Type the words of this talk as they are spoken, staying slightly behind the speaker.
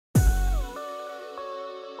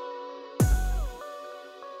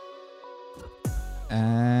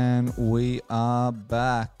And we are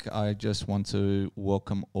back. I just want to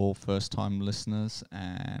welcome all first-time listeners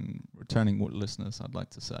and returning listeners. I'd like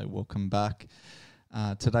to say welcome back.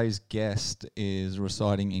 Today's guest is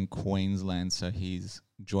residing in Queensland, so he's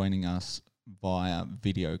joining us via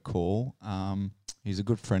video call. He's a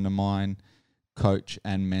good friend of mine, coach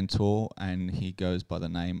and mentor, and he goes by the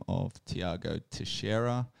name of Tiago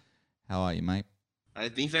Teixeira. How are you, mate?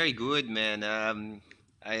 I've been very good, man.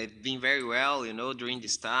 I've been very well, during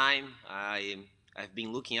this time. I've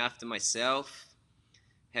been looking after myself,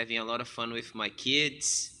 having a lot of fun with my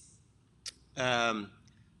kids. Um,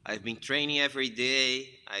 I've been training every day.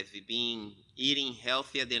 I've been eating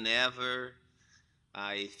healthier than ever.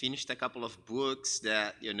 I finished a couple of books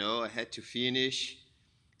that I had to finish.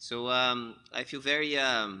 So I feel very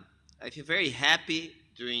happy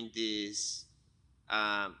during this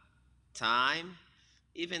um, time,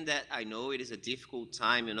 even that I know it is a difficult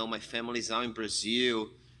time. My family is now in Brazil,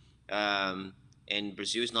 um, and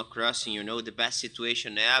Brazil is not crossing, the best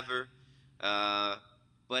situation ever. Uh,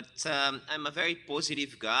 but I'm a very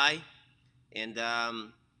positive guy, and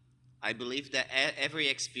I believe that every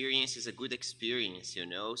experience is a good experience.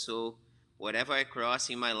 So whatever I cross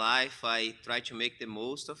in my life, I try to make the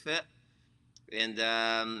most of it, and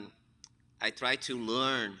I try to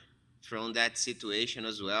learn from that situation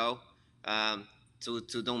as well, um,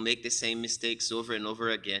 to don't make the same mistakes over and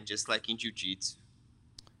over again, just like in jiu-jitsu.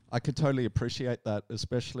 I could totally appreciate that,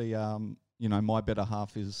 especially, my better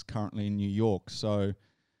half is currently in New York. So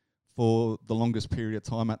for the longest period of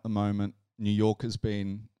time at the moment, New York has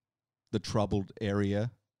been the troubled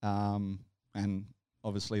area. And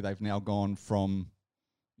obviously they've now gone from,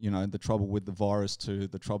 the trouble with the virus to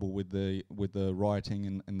the trouble with the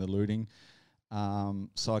rioting and the looting.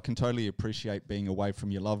 So I can totally appreciate being away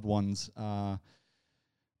from your loved ones.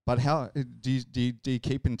 But how do you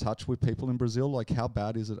keep in touch with people in Brazil? Like, how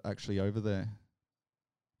bad is it actually over there?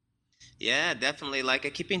 Yeah, definitely. Like I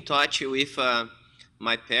keep in touch with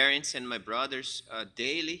my parents and my brothers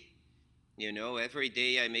daily. Every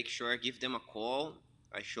day I make sure I give them a call.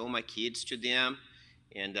 I show my kids to them,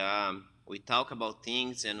 and we talk about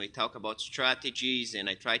things and we talk about strategies, and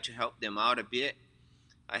I try to help them out a bit.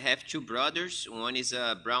 I have two brothers. One is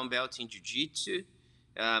a brown belt in jiu-jitsu,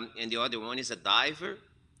 and the other one is a diver.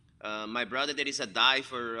 My brother that is a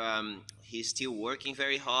diver, he's still working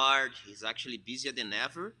very hard. He's actually busier than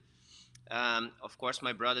ever. Of course,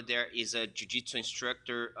 my brother there is a jiu-jitsu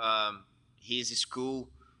instructor. His school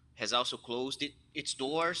has also closed its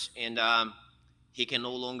doors, and he can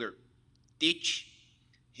no longer teach.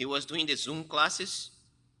 He was doing the Zoom classes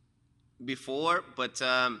before, but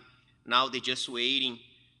now they're just waiting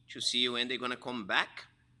to see when they're gonna come back.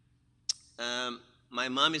 My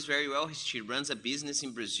mom is very well. She runs a business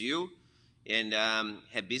in Brazil, and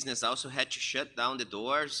her business also had to shut down the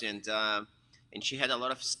doors, and she had a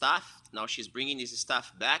lot of staff. Now she's bringing this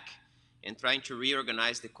staff back and trying to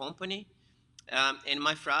reorganize the company. And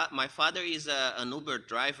my father is an Uber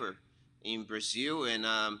driver in Brazil, and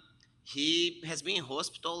he has been in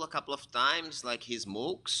hospital a couple of times. Like he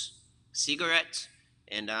smokes cigarettes,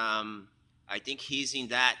 and I think he's in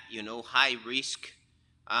that high risk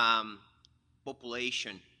um,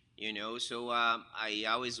 population. So I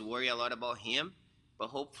always worry a lot about him, but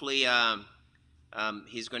hopefully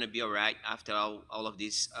he's going to be all right after all of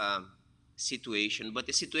this situation. But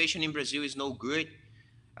the situation in Brazil is no good.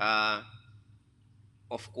 Uh,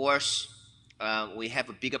 of course, we have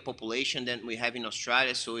a bigger population than we have in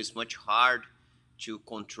Australia, so it's much hard to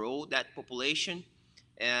control that population.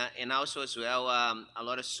 And also, as well, a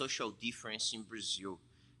lot of social difference in Brazil.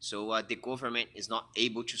 So the government is not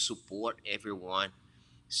able to support everyone.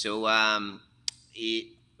 So it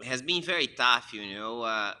has been very tough,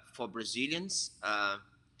 for Brazilians.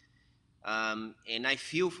 And I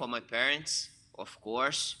feel for my parents, of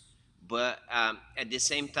course, but at the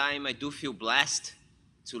same time, I do feel blessed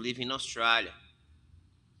to live in Australia.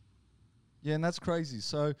 Yeah, and that's crazy.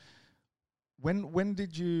 So when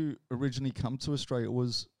did you originally come to Australia? It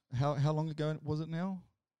was how long ago was it now?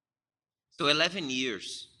 So 11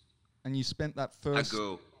 years And you spent that first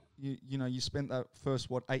ago. you spent that first,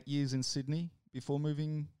 what, 8 years in Sydney before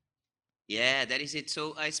moving? Yeah, that is it.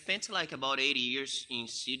 So I spent like about 80 years in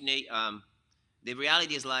Sydney. The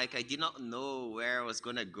reality is like I did not know where I was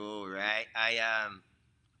gonna go. Right?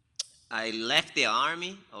 I left the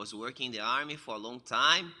army. I was working in the army for a long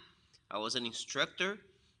time. I was an instructor.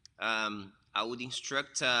 I would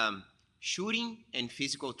instruct shooting and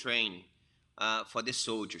physical training for the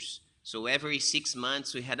soldiers. So every 6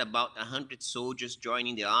 months, we had about 100 soldiers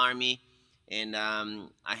joining the army, and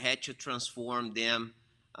I had to transform them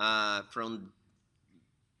from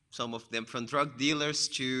some of them from drug dealers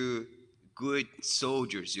to good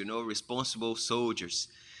soldiers, you know, responsible soldiers.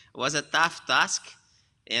 It was a tough task,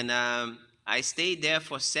 and I stayed there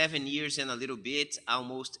for 7 years and a little bit,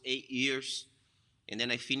 almost 8 years, and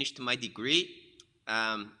then I finished my degree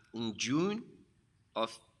in June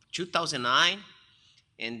of 2009,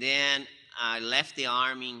 and then I left the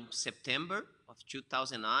army in September of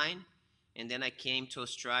 2009, and then I came to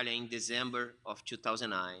Australia in December of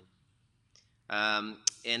 2009.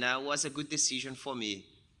 And that was a good decision for me.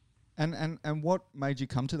 And what made you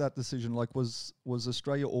come to that decision? Like, was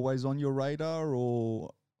Australia always on your radar,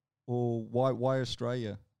 or why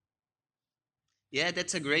Australia? Yeah,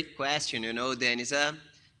 that's a great question, you know, Dennis.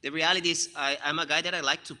 The reality is I'm a guy that I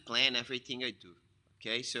like to plan everything I do.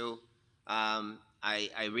 Okay, so I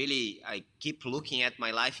keep looking at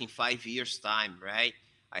my life in 5 years' time, right?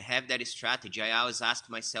 I have that strategy. I always ask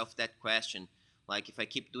myself that question, like if I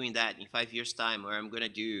keep doing that in 5 years' time, where I'm gonna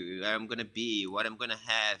do, where I'm gonna be, what I'm gonna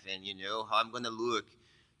have, and you know how I'm gonna look.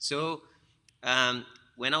 So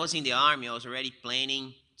when I was in the army, I was already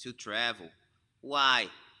planning to travel. Why?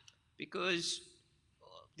 Because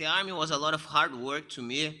the army was a lot of hard work to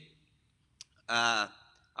me. Uh,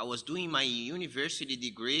 I was doing my university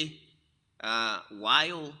degree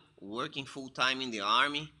while working full time in the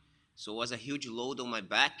army, so it was a huge load on my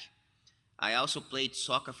back. I also played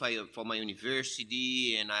soccer for my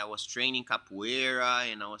university, and I was training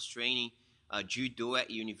capoeira, and I was training judo at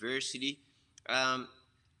university. Um,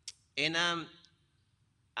 and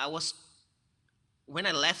I was when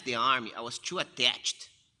I left the army, I was too attached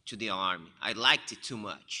to the army. I liked it too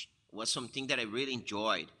much. It was something that I really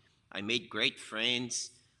enjoyed. I made great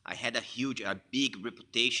friends. I had a big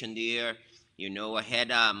reputation there. You know, I had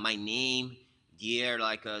my name there.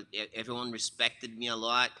 Like everyone respected me a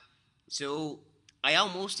lot. So I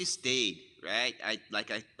almost stayed. Right.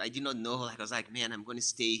 I did not know. Like I was like, man, I'm going to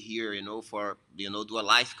stay here. You know, for do a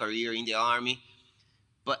life career in the army.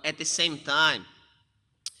 But at the same time,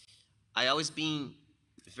 I always been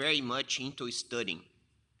very much into studying,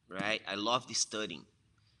 right? I love the studying.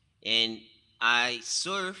 And I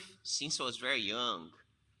surf since I was very young.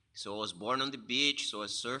 So I was born on the beach, so I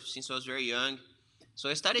surfed since I was very young. So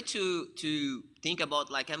I started to think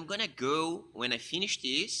about like I'm gonna go when I finish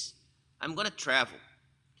this, I'm gonna travel.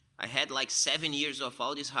 I had like 7 years of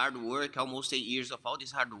all this hard work, almost 8 years of all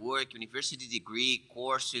this hard work, university degree,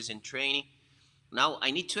 courses, and training. Now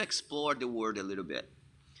I need to explore the world a little bit.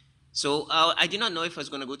 So I did not know if I was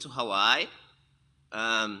going to go to Hawaii.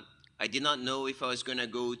 Um, I did not know if I was going to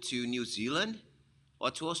go to New Zealand or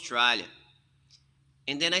to Australia.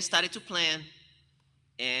 And then I started to plan.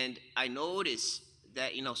 And I noticed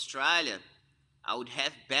that in Australia, I would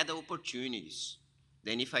have better opportunities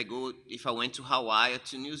than if I went to Hawaii or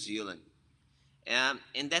to New Zealand.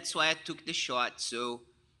 And that's why I took the shot. So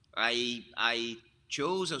I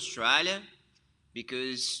chose Australia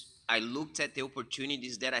because I looked at the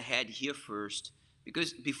opportunities that I had here first.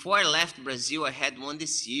 Because before I left Brazil, I had one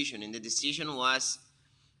decision, and the decision was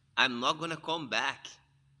I'm not going to come back.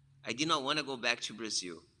 I did not want to go back to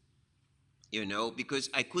Brazil, you know, because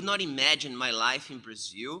I could not imagine my life in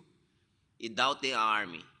Brazil without the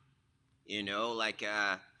army, you know, like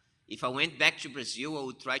if I went back to Brazil, I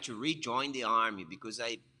would try to rejoin the army because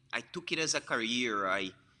I took it as a career.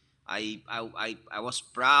 I was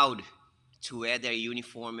proud to wear their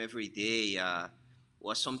uniform every day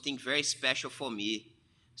was something very special for me.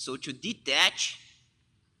 So to detach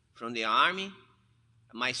from the army,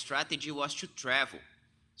 my strategy was to travel.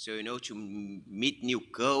 So, you know, to meet new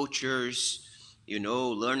cultures, you know,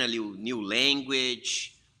 learn a new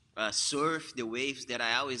language, surf the waves that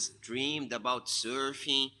I always dreamed about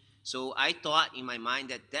surfing. So I thought in my mind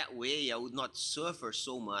that that way I would not suffer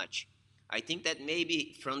so much. I think that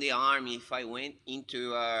maybe from the army, if I went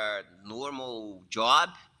into a normal job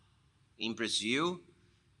in Brazil,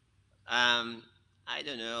 um, I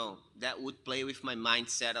don't know, that would play with my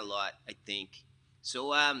mindset a lot, I think.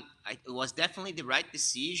 So it was definitely the right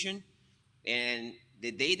decision. And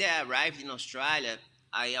the day that I arrived in Australia,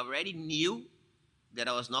 I already knew that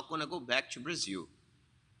I was not going to go back to Brazil.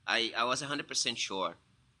 I was 100% sure.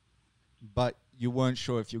 But you weren't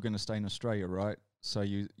sure if you were going to stay in Australia, right? So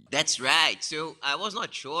you. That's right. So I was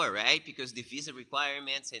not sure, right? Because the visa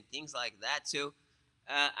requirements and things like that. So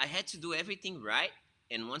I had to do everything right.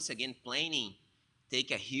 And once again, planning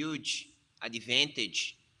take a huge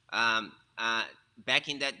advantage uh, back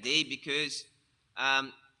in that day because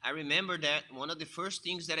um, I remember that one of the first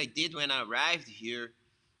things that I did when I arrived here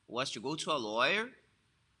was to go to a lawyer,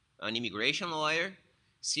 an immigration lawyer,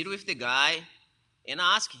 sit with the guy, and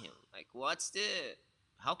ask him, like,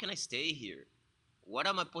 how can I stay here? What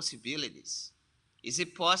are my possibilities? Is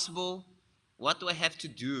it possible? What do I have to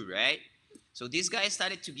do, right? So this guy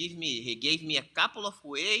started to he gave me a couple of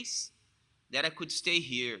ways that I could stay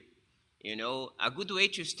here. You know, a good way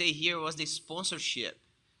to stay here was the sponsorship,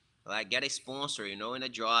 like get a sponsor, you know, in a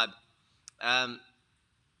job. Um,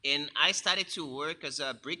 and I started to work as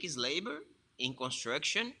a bricks labor in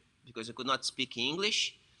construction because I could not speak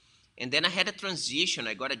English. And then I had a transition.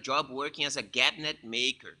 I got a job working as a cabinet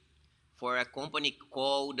maker for a company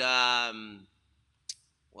called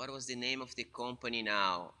what was the name of the company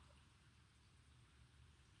now?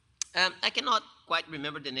 I cannot quite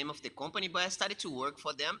remember the name of the company, but I started to work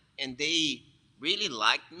for them, and they really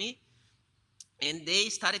liked me, and they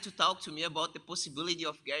started to talk to me about the possibility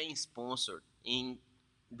of getting sponsored in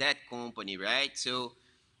that company, right? So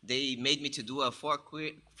they made me to do a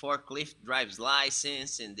forklift driver's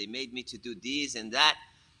license, and they made me to do this and that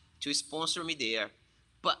to sponsor me there.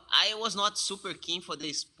 But I was not super keen for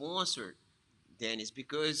the sponsor, Dennis,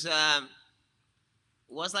 because it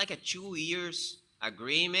was like a 2 years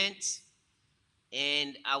agreement,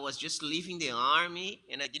 and I was just leaving the army,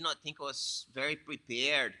 and I did not think I was very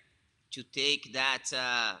prepared to take that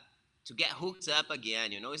to get hooked up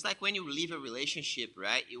again. You know, it's like when you leave a relationship,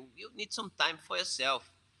 right? You need some time for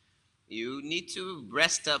yourself. You need to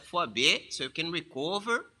rest up for a bit so you can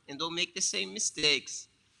recover and don't make the same mistakes.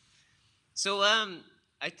 So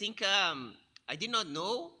I think I did not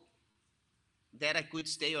know that I could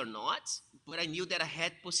stay or not, but I knew that I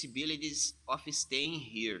had possibilities of staying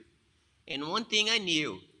here. And one thing I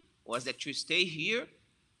knew was that to stay here,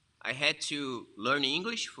 I had to learn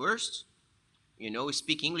English first, you know,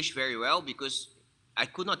 speak English very well because I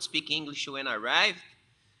could not speak English when I arrived.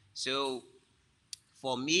 So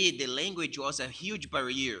for me, the language was a huge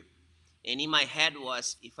barrier. And in my head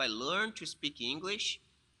was, if I learn to speak English,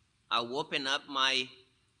 I'll open up my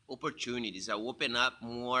opportunities. I'll open up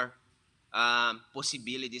more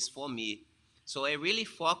possibilities for me. So I really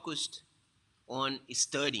focused on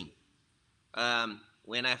studying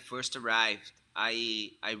when I first arrived.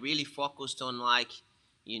 I really focused on like,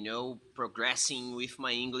 you know, progressing with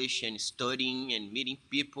my English and studying and meeting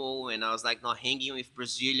people. And I was like not hanging with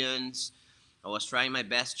Brazilians. I was trying my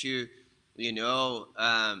best to, you know,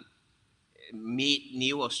 meet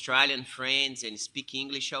new Australian friends and speak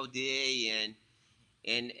English all day.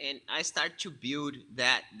 And I start to build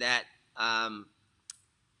um,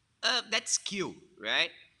 that skill,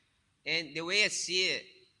 right? And the way I see it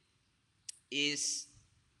is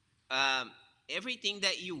um, everything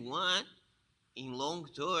that you want in long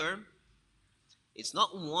term, it's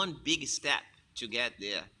not one big step to get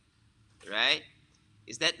there, right?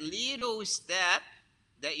 It's that little step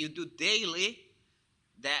that you do daily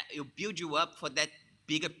that will build you up for that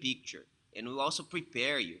bigger picture and will also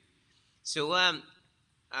prepare you. So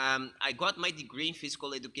I got my degree in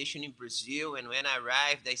physical education in Brazil, and when I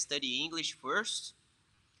arrived, I studied English first,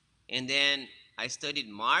 and then I studied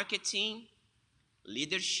marketing,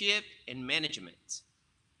 leadership, and management.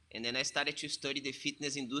 And then I started to study the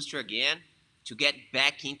fitness industry again to get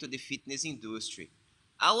back into the fitness industry.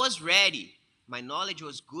 I was ready. My knowledge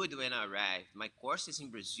was good when I arrived. My courses in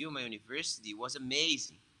Brazil, my university was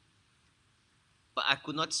amazing, but I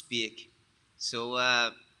could not speak. So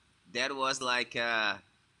that was like uh,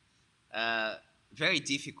 very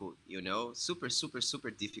difficult, you know, super, super,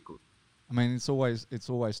 super difficult. I mean, it's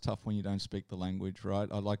always tough when you don't speak the language, right?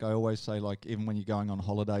 I always say, like, even when you're going on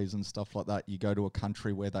holidays and stuff like that, you go to a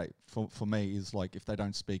country where for me is like, if they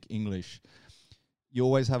don't speak English, you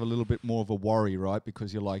always have a little bit more of a worry, right?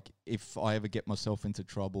 Because you're like, if I ever get myself into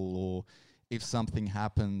trouble or if something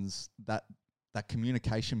happens, that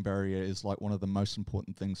communication barrier is like one of the most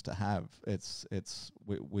important things to have.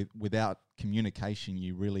 Without communication,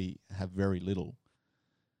 you really have very little.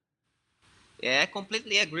 Yeah, I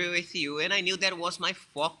completely agree with you. And I knew that was my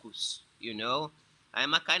focus, you know.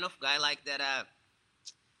 I'm a kind of guy like that.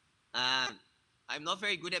 Uh, I'm not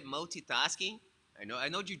very good at multitasking. I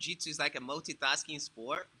know jiu-jitsu is like a multitasking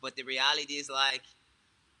sport, but the reality is like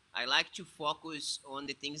I like to focus on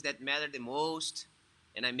the things that matter the most,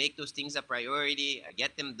 and I make those things a priority. I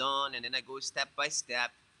get them done, and then I go step by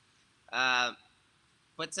step. Uh,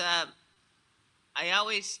 but I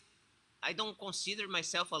always I don't consider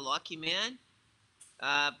myself a lucky man,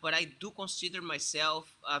 but I do consider myself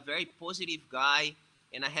a very positive guy,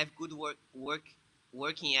 and I have good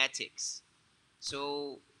working ethics.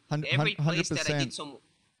 So every Hundred place that I did percent. some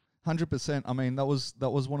 100%. I mean, that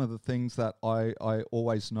was one of the things that I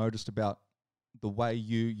always noticed about the way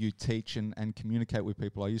you teach and communicate with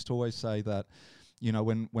people. I used to always say that,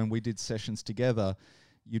 when we did sessions together,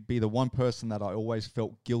 you'd be the one person that I always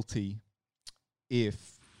felt guilty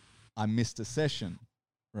if I missed a session,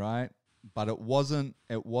 right? but it wasn't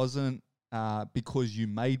because you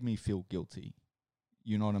made me feel guilty.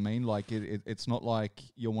 You know what I mean? Like it's not like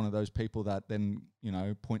you're one of those people that then,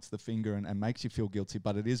 points the finger and makes you feel guilty,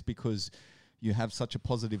 but it is because you have such a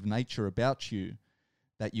positive nature about you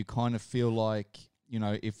that you kind of feel like,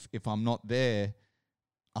 if I'm not there,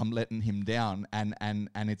 I'm letting him down, and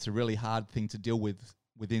it's a really hard thing to deal with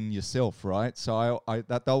within yourself, right? So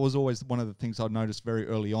that was always one of the things I noticed very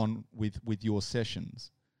early on with your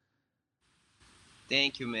sessions.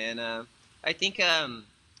 Thank you, man. I think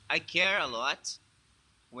I care a lot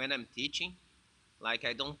when I'm teaching. Like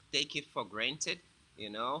I don't take it for granted,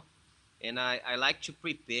 you know, and I like to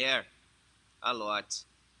prepare a lot.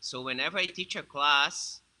 So whenever I teach a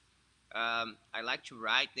class, I like to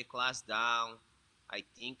write the class down. I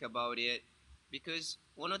think about it because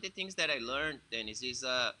one of the things that I learned, Dennis, is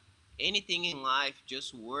anything in life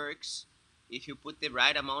just works if you put the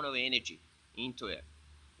right amount of energy into it,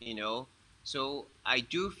 you know. So I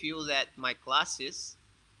do feel that my classes,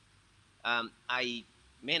 I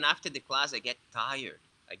man, after the class, I get tired,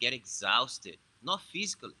 I get exhausted, not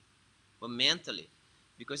physically but mentally,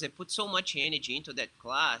 because I put so much energy into that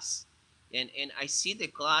class, and I see the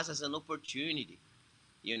class as an opportunity,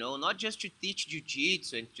 not just to teach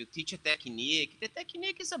jiu-jitsu and to teach a technique. The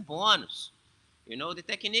technique is a bonus. The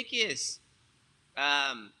technique is,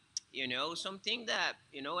 um, something that,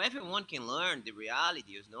 everyone can learn the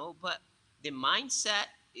reality, but the mindset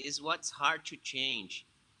is what's hard to change.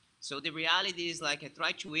 So the reality is like I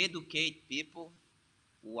try to educate people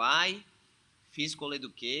why physical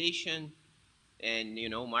education and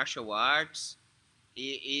martial arts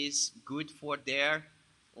is good for their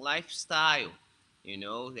lifestyle.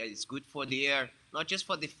 That it's good for their, not just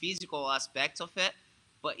for the physical aspects of it,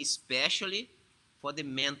 but especially for the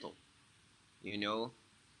mental. you know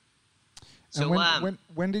And so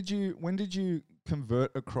when did you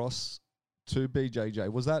convert across to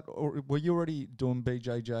BJJ? Was that, or were you already doing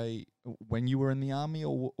BJJ when you were in the army,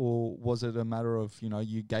 or was it a matter of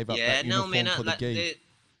you gave up yeah, that no, man, uniform for the like gi?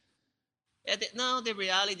 no, the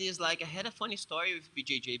reality is like I had a funny story with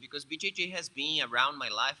BJJ because BJJ has been around my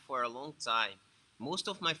life for a long time. Most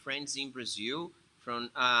of my friends in Brazil from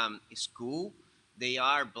school, they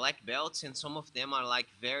are black belts, and some of them are like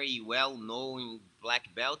very well known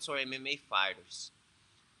black belts or MMA fighters.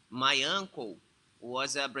 My uncle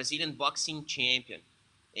was a Brazilian boxing champion,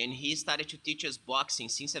 and he started to teach us boxing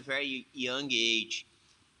since a very young age.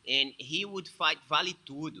 And he would fight Vale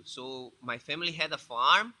Tudo. So my family had a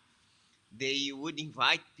farm. They would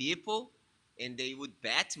invite people, and they would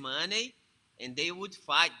bet money, and they would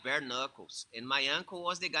fight bare knuckles. And my uncle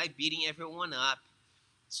was the guy beating everyone up.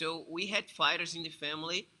 So we had fighters in the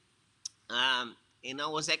family, and I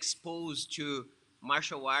was exposed to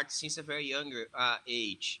martial arts since a very younger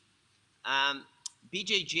age. um,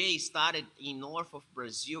 BJJ started in north of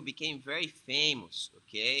Brazil, became very famous.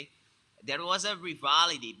 Okay, there was a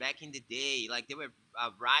rivalry back in the day, like there were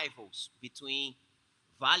rivals between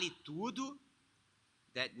Vale Tudo,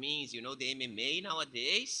 that means the MMA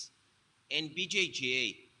nowadays, and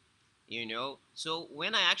BJJ. So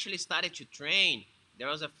when I actually started to train, there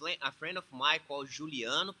was a friend of mine called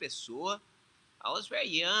Juliano Pessoa. I was very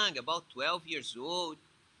young, about 12 years old.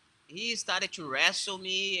 He started to wrestle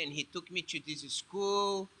me, and he took me to this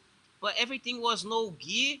school, but everything was no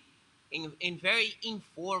gi, and very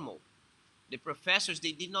informal. The professors,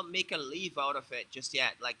 they did not make a live out of it just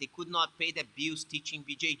yet, like they could not pay the bills teaching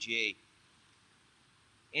BJJ.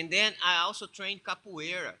 And then I also trained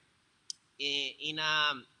capoeira in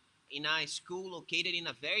a school located in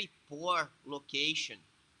a very poor location.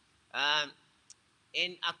 um,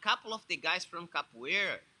 and a couple of the guys from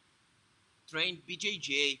capoeira trained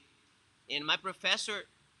BJJ. And my professor,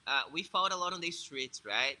 we fought a lot on the streets,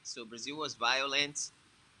 right? So Brazil was violent,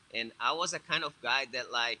 and I was a kind of guy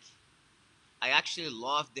that like I actually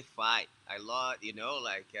loved the fight. I loved,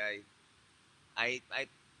 like I, I,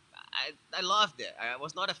 I loved it. I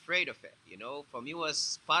was not afraid of it. For me, it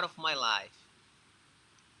was part of my life.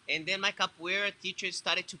 And then my capoeira teacher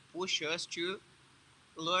started to push us to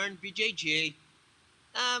learn BJJ.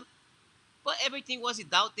 Um, but everything was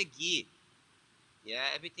without the gi. Yeah,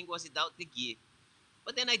 everything was without the gi.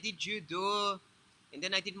 But then I did judo, and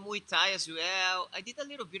then I did Muay Thai as well. I did a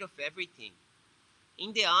little bit of everything.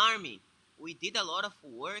 In the army, we did a lot of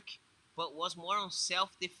work, but was more on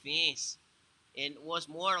self-defense, and was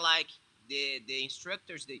more like the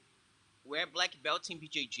instructors, they were black belts in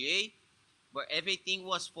BJJ, but everything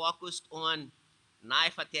was focused on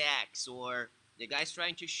knife attacks or the guys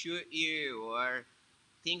trying to shoot you or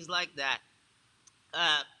things like that.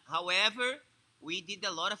 However, we did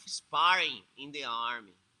a lot of sparring in the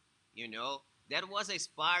army. You know, That was a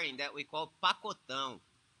sparring that we call pacotão.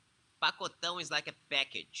 Pacotão is like a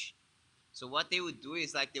package. So what they would do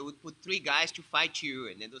is like they would put three guys to fight you,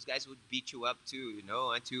 and then those guys would beat you up too, you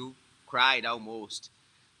know, until you cried almost.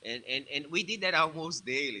 And we did that almost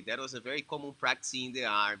daily. That was a very common practice in the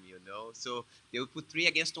army, you know. So they would put three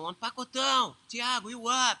against one. Pacotão, Thiago, you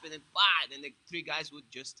up, and then bah, and the three guys would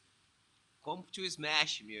just come to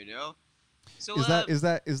smash him, you know. So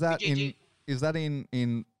BJJ, is that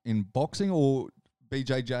in boxing or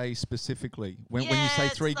BJJ specifically? When you say yeah,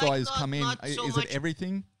 three it's like guys come in, not so is it much.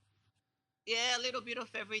 everything? Yeah, a little bit of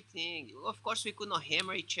everything. Of course, we could not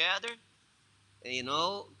hammer each other, you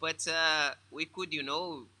know, but we could, you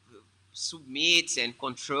know, submit and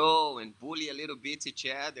control and bully a little bit each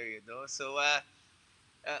other, you know. So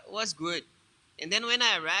it was good. And then when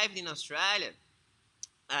I arrived in Australia,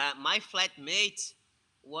 my flatmate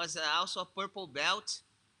was also a purple belt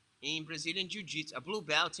in Brazilian Jiu Jitsu, a blue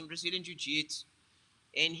belt in Brazilian Jiu Jitsu.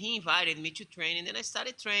 And he invited me to train, and then I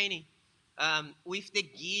started training with the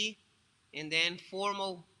gi and then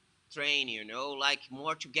formal training, you know, like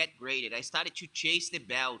more to get graded. I started to chase the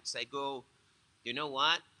belts. I go, you know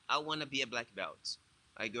what? I want to be a black belt.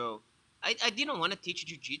 I go, I didn't want to teach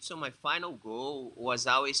jiu-jitsu. My final goal was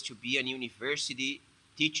always to be a university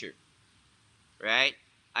teacher, right?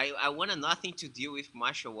 I wanted nothing to do with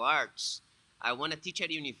martial arts. I want to teach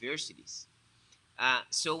at universities.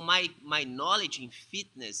 So my knowledge in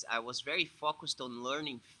fitness, I was very focused on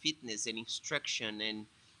learning fitness and instruction, and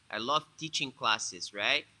I love teaching classes,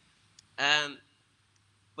 right? Um,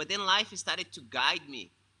 but then life started to guide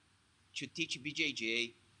me to teach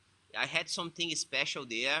BJJ. I had something special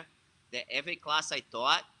there that every class I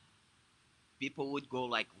taught, people would go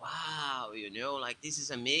like, "Wow, you know, like this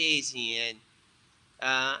is amazing," and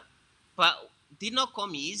uh, but did not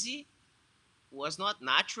come easy. Was not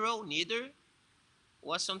natural neither.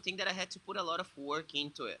 Was something that I had to put a lot of work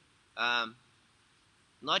into it. Um,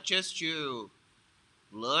 Not just to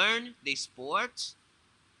learn the sport,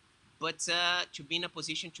 but to be in a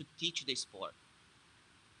position to teach the sport.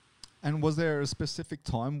 And was there a specific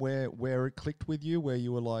time where it clicked with you, where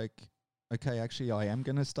you were like, okay, actually, I am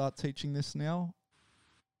going to start teaching this now?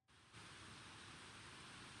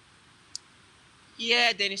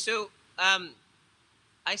 Yeah, Danny. So um,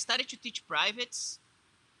 I started to teach privates,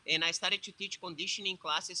 and I started to teach conditioning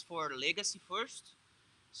classes for Legacy first.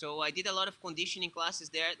 So I did a lot of conditioning classes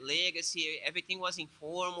there at Legacy. Everything was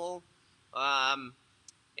informal, um,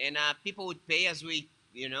 and people would pay as we,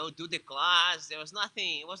 you know, do the class. There was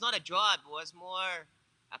nothing. It was not a job. It was more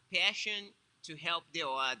a passion to help the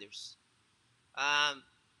others. Um,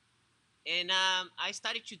 and I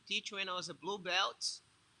started to teach when I was a blue belt.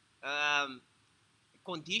 Um,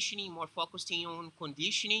 Conditioning, more focusing on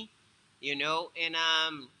conditioning, you know, and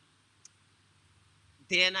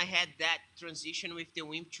then I had that transition with the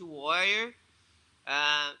Wim 2 Warrior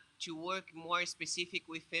to work more specific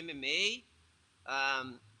with MMA.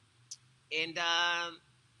 Um, and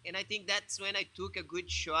and I think that's when I took a good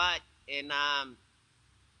shot, and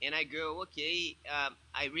I go, okay,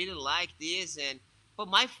 I really like this, and but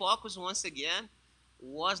my focus once again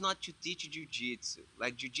was not to teach jiu-jitsu.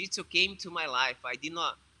 Like jiu-jitsu came to my life.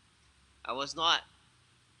 I was not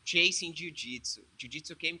chasing jiu-jitsu.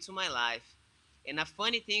 Jiu-jitsu came to my life. And a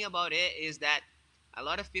funny thing about it is that a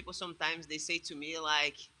lot of people sometimes they say to me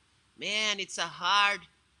like, "Man, it's a hard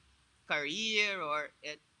career," or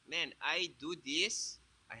 "Man, I do this.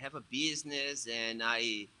 I have a business and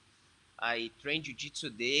I train jiu-jitsu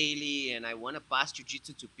daily and I want to pass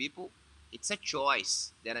jiu-jitsu to people." It's a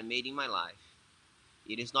choice that I made in my life.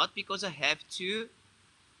 It is not because I have to,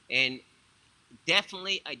 and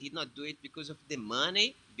definitely I did not do it because of the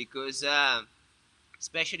money, because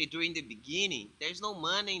especially during the beginning, there's no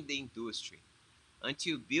money in the industry.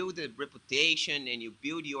 Until you build a reputation and you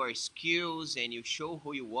build your skills and you show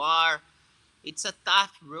who you are, it's a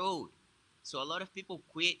tough road. So a lot of people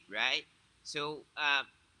quit, right? So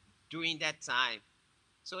during that time,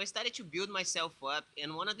 so I started to build myself up,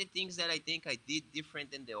 and one of the things that I think I did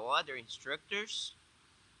different than the other instructors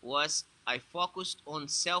was I focused on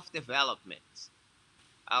self development.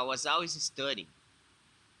 I was always studying,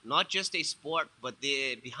 not just the sport, but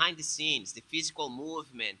the behind the scenes, the physical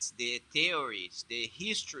movements, the theories, the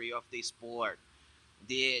history of the sport,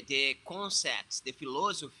 the concepts, the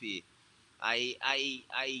philosophy. I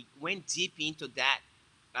went deep into that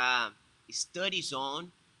uh, study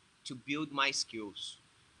zone to build my skills.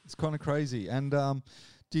 It's kind of crazy. And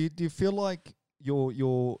do you feel like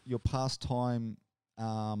your past time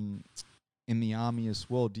um, in the army as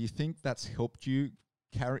well? Do you think that's helped you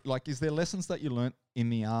carry? Like, is there lessons that you learnt in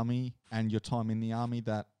the army and your time in the army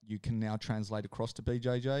that you can now translate across to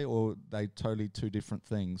BJJ, or they totally two different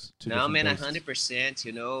things? Two No, different man, beasts?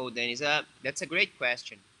 100%. Dennis, that's a great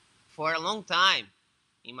question. For a long time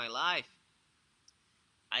in my life,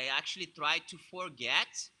 I actually tried to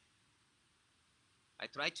forget. I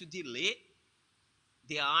tried to delete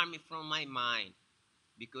the army from my mind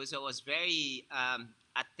because I was very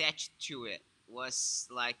attached to it. It was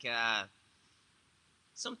like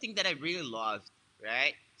something that I really loved,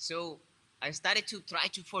 right? So I started to try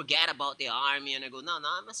to forget about the army, and I go, no, no,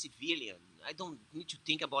 I'm a civilian. I don't need to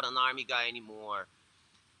think about an army guy anymore.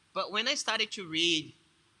 But when I started to read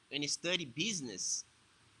and study business,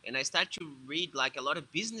 and I started to read like a lot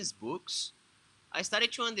of business books, I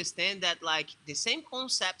started to understand that like the same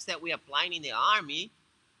concepts that we applied in the army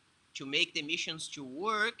to make the missions to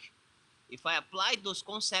work, if I applied those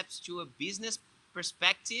concepts to a business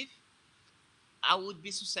perspective, I would be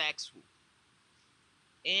successful.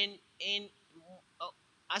 And uh,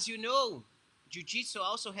 as you know, jiu-jitsu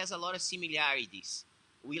also has a lot of similarities.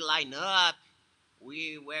 We line up,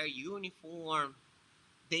 we wear uniform,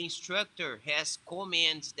 the instructor has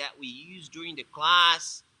commands that we use during the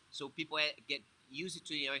class, so people get used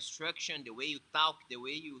to your instruction, the way you talk, the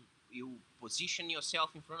way you position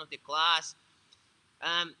yourself in front of the class.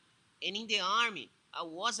 And in the army, I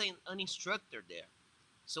was an instructor there,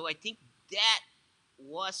 so I think that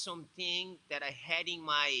was something that I had in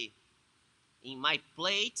my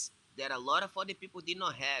plate that a lot of other people did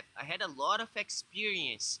not have. I had a lot of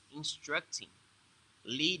experience instructing,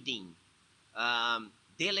 leading,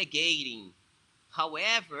 delegating.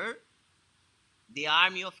 However, the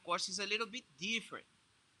army, of course, is a little bit different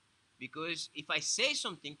because if I say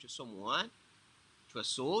something to someone, to a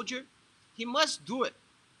soldier, he must do it.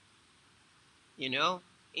 You know,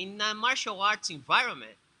 in a martial arts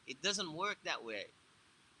environment, it doesn't work that way.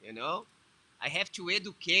 You know, I have to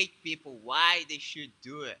educate people why they should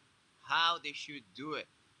do it, how they should do it.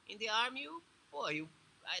 In the army, you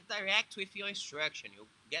direct with your instruction. You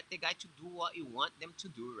get the guy to do what you want them to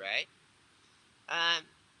do, right? Um,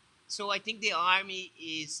 so I think the army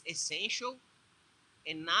is essential.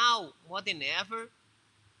 And now, more than ever,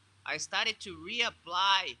 I started to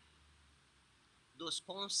reapply those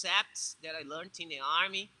concepts that I learned in the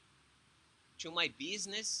army to my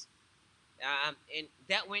business. And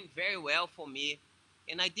that went very well for me.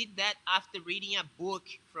 And I did that after reading a book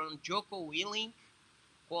from Jocko Willing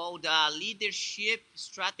called Leadership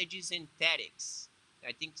Strategies and Tactics.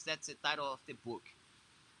 I think that's the title of the book.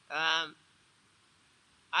 Um,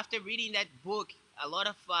 After reading that book, a lot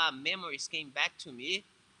of memories came back to me,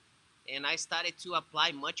 and I started to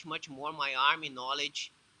apply much, much more my army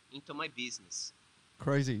knowledge into my business.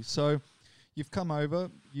 Crazy. So you've come over.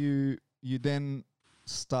 You then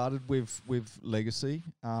started with Legacy.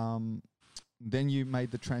 Then you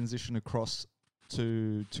made the transition across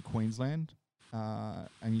to Queensland,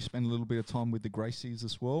 and you spent a little bit of time with the Gracies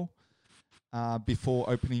as well, before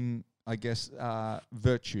opening, I guess,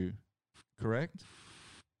 Virtue. Correct?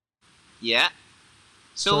 Yeah.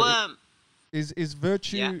 So, So is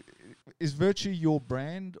yeah. Virtue your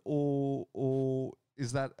brand, or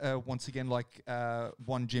is that once again like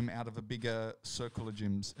one gym out of a bigger circle of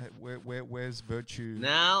gyms? Where's Virtue?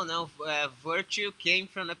 No, no. Virtue came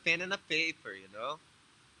from a pen and a paper, you know.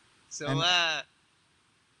 So, And sorry,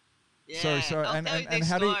 yeah, sorry, I'll tell you the and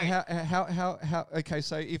how do you, story. how? Okay,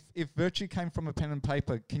 so if Virtue came from a pen and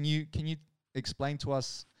paper, can you explain to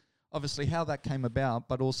us, obviously, how that came about,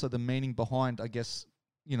 but also the meaning behind? I guess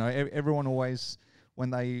everyone always, when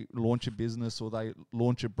they launch a business or they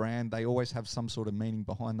launch a brand, they always have some sort of meaning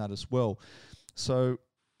behind that as well. So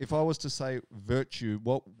if I was to say Virtue,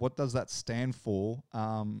 what does that stand for?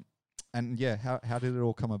 And yeah, how did it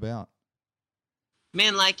all come about?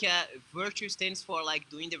 Man, like virtue stands for like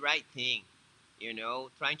doing the right thing,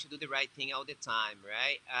 trying to do the right thing all the time,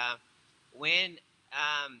 right? When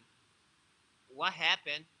What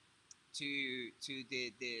happened to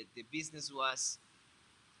the business was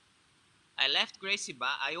I left Gracie Bar.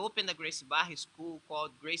 I opened a Gracie Barra school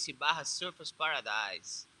called Gracie Barra Surfers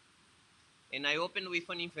Paradise, and I opened with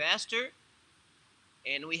an investor,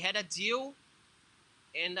 and we had a deal,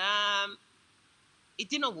 and it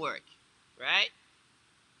didn't work, right?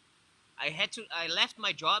 I left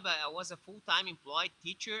my job. I was a full-time employed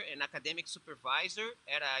teacher and academic supervisor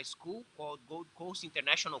at a school called Gold Coast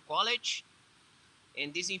International College.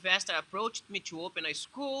 And this investor approached me to open a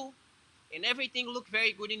school, and everything looked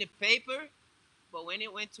very good in the paper. But when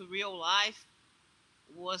it went to real life,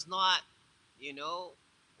 it was not, you know,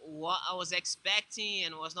 what I was expecting,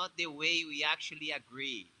 and was not the way we actually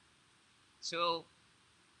agreed. So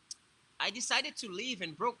I decided to leave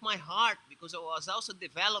and broke my heart because I was also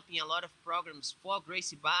developing a lot of programs for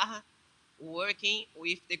Gracie Barra, working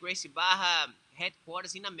with the Gracie Barra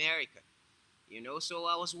headquarters in America. So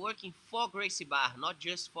I was working for Gracie Barra, not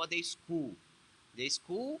just for the school. The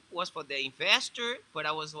school was for the investor, but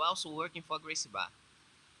I was also working for Gracie Barra.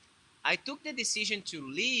 I took the decision to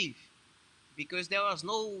leave because there was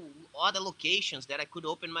no other locations that I could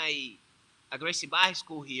open my Gracie Barra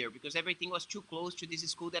school here because everything was too close to this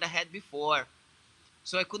school that I had before.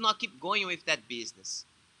 So I could not keep going with that business.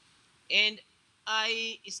 And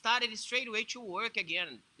I started straight away to work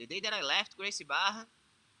again. The day that I left Gracie Barra,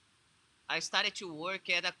 I started to work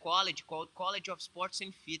at a college called College of Sports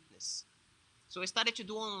and Fitness. So I started to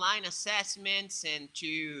do online assessments and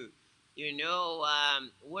to,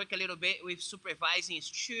 work a little bit with supervising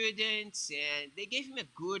students, and they gave me a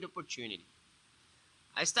good opportunity.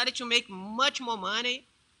 I started to make much more money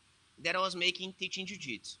than I was making teaching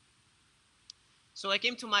jiu-jitsu. So I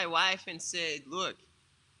came to my wife and said, look,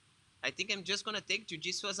 I think I'm just going to take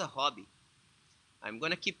jiu-jitsu as a hobby. I'm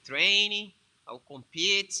going to keep training. I'll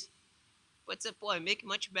compete. But I make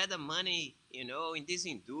much better money, in this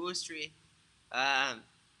industry. Um,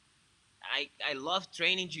 I love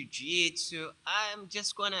training jiu-jitsu. I'm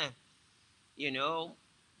just going to, you know,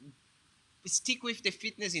 stick with the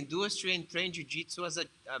fitness industry and train jiu-jitsu as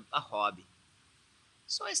a hobby.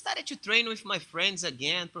 So I started to train with my friends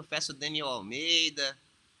again, Professor Daniel Almeida,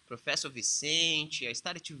 Professor Vicente. I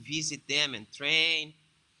started to visit them and train.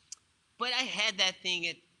 But I had that thing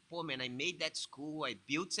at, poor man, I made that school, I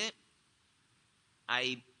built it.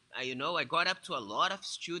 I, I got up to a lot of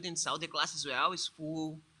students. All the classes were always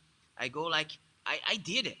full. I go like, I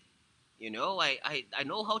did it. I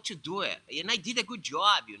know how to do it. And I did a good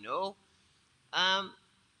job. Um,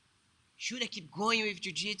 should I keep going with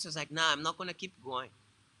jiu-jitsu? I was like, nah, I'm not going to keep going.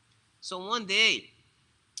 So one day,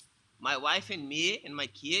 my wife and me and my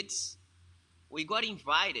kids, we got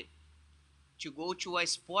invited to go to a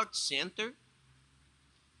sports center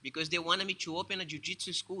because they wanted me to open a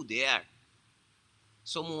jiu-jitsu school there.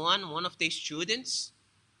 One of the students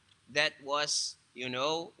that was,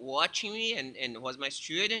 watching me and was my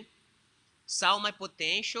student, saw my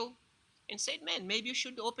potential and said, man, maybe you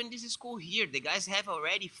should open this school here. The guys have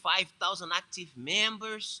already 5,000 active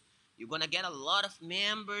members. You're going to get a lot of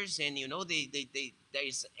members. And, there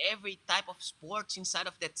is every type of sports inside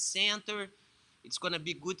of that center. It's going to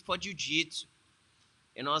be good for jiu-jitsu.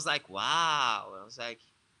 And I was like, wow. I was like,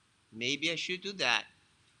 maybe I should do that.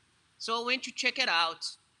 So I went to check it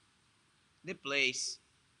out, the place.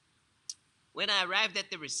 When I arrived at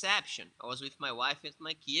the reception, I was with my wife and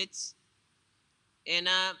my kids. And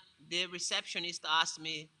the receptionist asked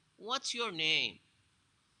me, what's your name?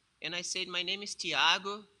 And I said, my name is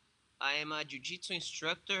Tiago. I am a jiu-jitsu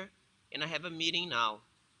instructor and I have a meeting now.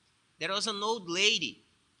 There was an old lady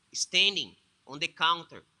standing on the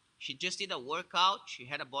counter. She just did a workout. She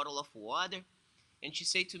had a bottle of water. And she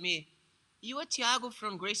said to me, you are Tiago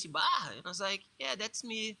from Gracie Barra? And I was like, yeah, that's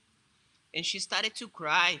me. And she started to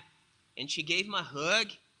cry. And she gave me a hug.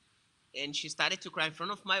 And she started to cry in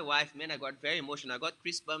front of my wife. Man, I got very emotional. I got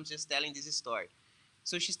Chris bumps just telling this story.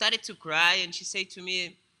 So she started to cry and she said to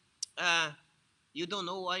me, you don't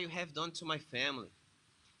know what you have done to my family.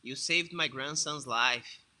 You saved my grandson's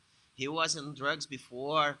life. He was on drugs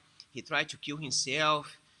before. He tried to kill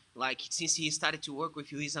himself. Like, since he started to work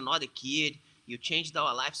with you, he's another kid. You changed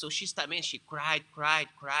our life. So she started, man, she cried.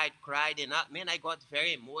 And man, I got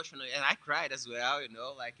very emotional. And I cried as well,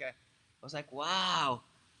 Like, I was like, wow.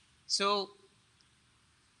 So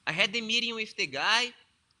I had the meeting with the guy.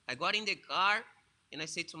 I got in the car and I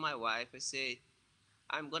said to my wife, I said,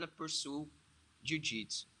 I'm going to pursue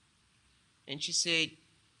jiu-jitsu. And she said,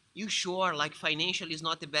 you sure? Like, financially is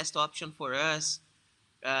not the best option for us,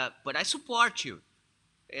 but I support you.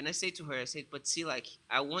 And I said to her, I said, but see, like,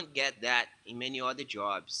 I won't get that in many other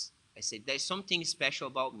jobs. I said, there's something special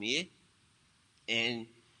about me. And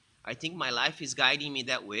I think my life is guiding me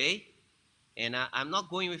that way. And I'm not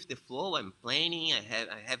going with the flow. I'm planning.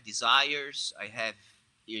 I have desires. I have,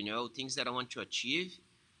 things that I want to achieve.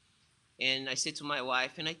 And I said to my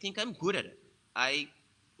wife, and I think I'm good at it. I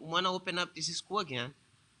want to open up this school again.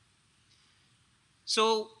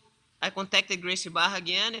 So I contacted Gracie Barra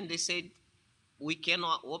again, and they said, we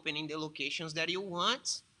cannot open in the locations that you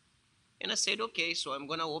want. And I said, okay, so I'm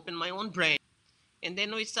going to open my own brand. And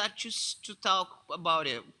then we start to talk about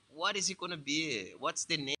it. What is it going to be? What's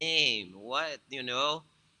the name? What.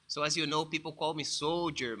 So as you know, people call me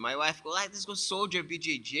Soldier. My wife goes, let's go Soldier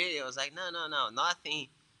BJJ. I was like, no, nothing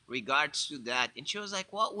regards to that. And she was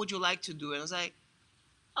like, what would you like to do? And I was like,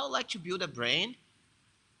 I would like to build a brand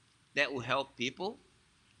that will help people.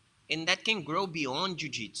 and that can grow beyond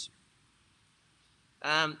jiu-jitsu.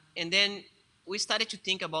 And then we started to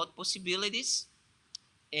think about possibilities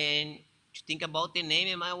and to think about the name.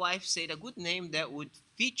 And my wife said a good name that would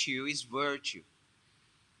fit you is Virtue.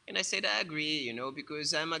 And I said, I agree,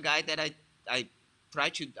 because I'm a guy that I try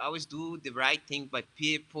to always do the right thing by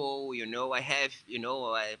people. I have,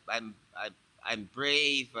 I'm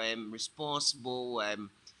brave, I'm responsible, I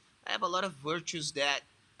have a lot of virtues that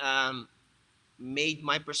um, made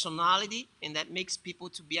my personality, and that makes people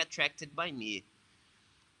to be attracted by me.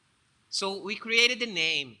 So we created the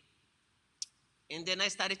name, and then I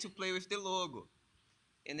started to play with the logo.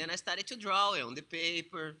 And then I started to draw it on the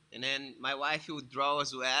paper, and then my wife would draw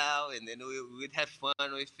as well, and then we would have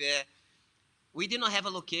fun with it. We did not have a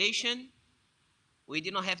location. We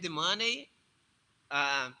did not have the money.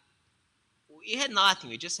 Uh, we had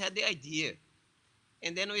nothing. We just had the idea.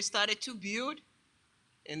 And then we started to build,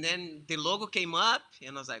 and then the logo came up,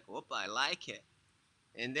 and I was like, "Opa, I like it."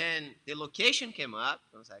 And then the location came up.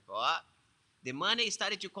 I was like, "Oh." The money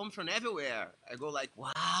started to come from everywhere. I go like,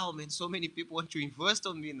 "Wow, man! So many people want to invest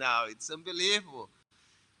on me now. It's unbelievable."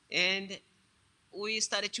 And we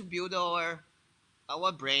started to build our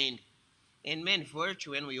brand. And man,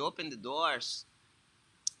 Virtue, when we opened the doors,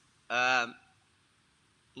 um,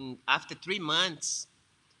 after 3 months,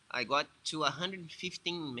 I got to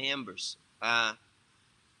 115 members.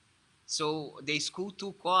 So the school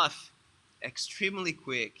took off extremely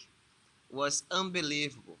quick. It was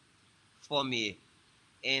unbelievable for me.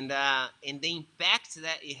 And the impact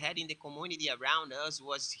that it had in the community around us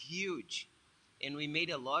was huge. And we made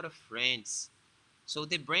a lot of friends. So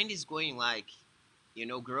the brand is going like,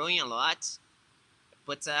 growing a lot.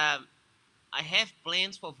 But I have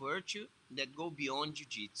plans for Virtue that go beyond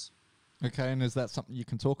jiu-jitsu. Okay, and is that something you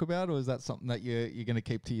can talk about, or is that something that you're going to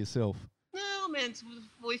keep to yourself? No, man,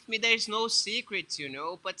 with me there's no secrets,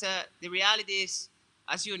 But the reality is,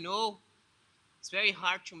 as you know, it's very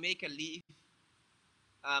hard to make a live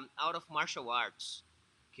out of martial arts.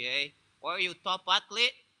 Okay, or you top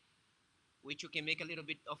athlete, which you can make a little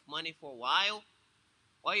bit of money for a while,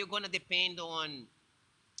 or you're gonna depend on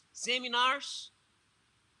seminars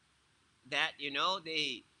that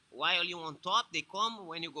they while you on top they come,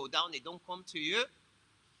 when you go down they don't come to you,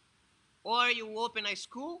 or you open a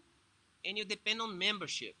school and you depend on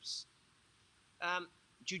memberships. um,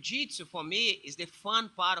 Jiu-jitsu for me is the fun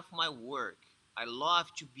part of my work. I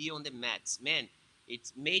love to be on the mats, man.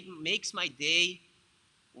 It makes my day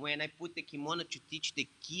when I put the kimono to teach the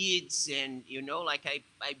kids, and like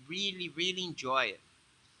I really really enjoy it.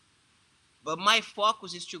 But my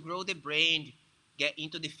focus is to grow the brand, get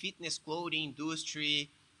into the fitness clothing industry.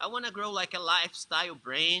 I want to grow like a lifestyle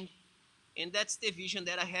brand, and that's the vision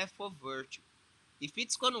that I have for Virtue. If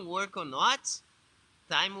it's gonna work or not,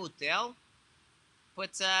 time will tell.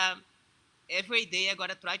 But every day I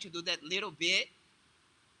gotta try to do that little bit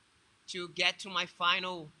to get to my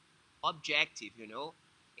final objective.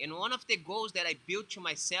 And one of the goals that I built to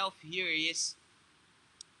myself here is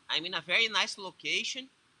I'm in a very nice location,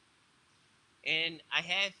 and I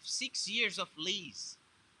have 6 years of lease.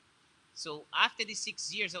 So after the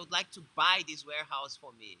 6 years, I would like to buy this warehouse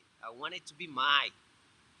for me. I want it to be mine.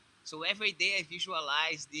 So every day I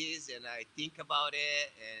visualize this and I think about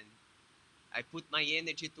it, and I put my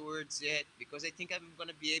energy towards it because I think I'm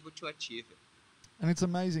gonna be able to achieve it. And it's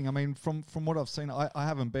amazing. I mean, from what I've seen, I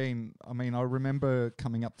haven't been. I mean, I remember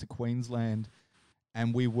coming up to Queensland,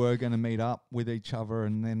 and we were going to meet up with each other,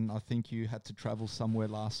 and then I think you had to travel somewhere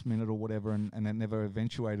last minute or whatever, and it never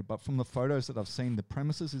eventuated. But from the photos that I've seen, the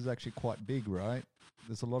premises is actually quite big, right?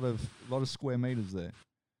 There's a lot of square meters there.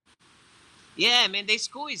 Yeah, man, the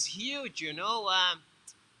school is huge.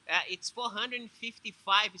 It's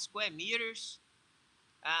 455 square meters.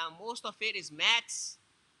 Most of it is mats.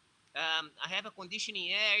 I have a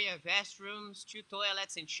conditioning area, restrooms, 2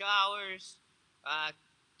 toilets and showers, uh,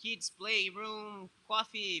 kids play room,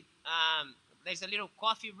 coffee. There's a little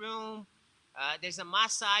coffee room. There's a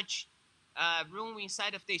massage room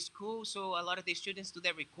inside of the school, so a lot of the students do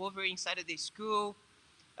their recovery inside of the school.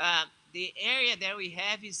 Uh, the area that we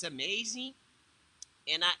have is amazing,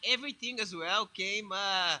 and everything as well came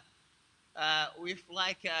with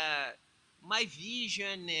like my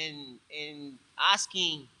vision and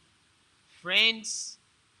asking friends.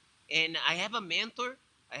 And I have a mentor.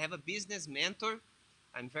 I have a business mentor.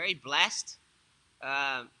 I'm very blessed.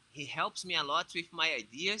 He helps me a lot with my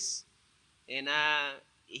ideas, and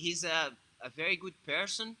he's a very good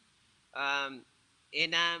person. Um,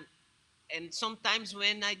 and and sometimes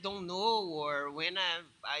when I don't know, or when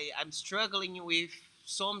I'm struggling with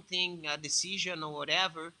something, a decision or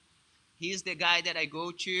whatever, he's the guy that I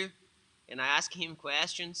go to, and I ask him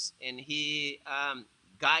questions, and he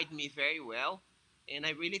guide me very well, and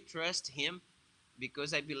I really trust him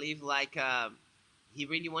because I believe like he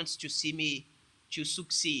really wants to see me to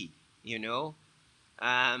succeed, you know.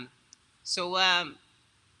 Um, so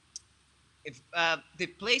if the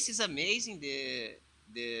place is amazing,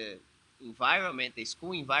 the environment, the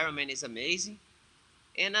school environment is amazing,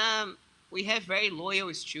 and we have very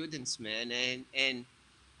loyal students, man. And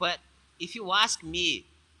but if you ask me,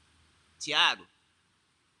 Tiago,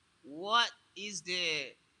 what is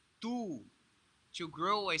the tool to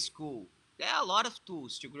grow a school? There are a lot of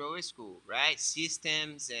tools to grow a school, right?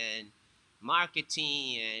 Systems and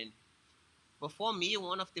marketing, and but for me,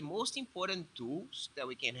 one of the most important tools that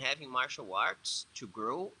we can have in martial arts to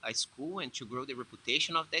grow a school and to grow the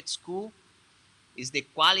reputation of that school is the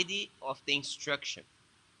quality of the instruction.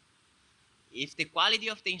 If the quality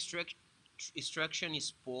of the instruction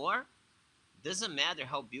is poor, doesn't matter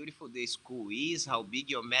how beautiful the school is, how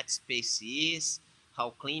big your mat space is,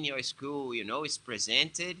 how clean your school, is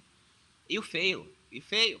presented, you fail. You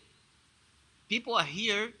fail. People are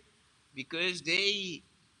here because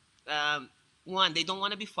um, one, they don't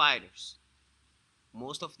want to be fighters.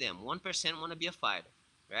 Most of them, 1% want to be a fighter,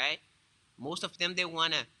 right? Most of them, they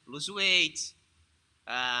want to lose weight,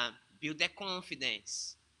 build their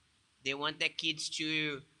confidence. They want their kids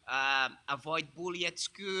to avoid bully at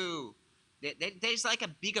school. There's like a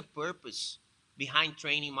bigger purpose behind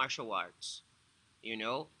training martial arts, you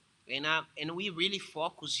know? And we really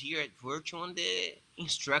focus here at Virtue on the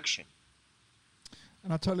instruction.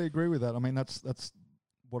 And I totally agree with that. I mean, that's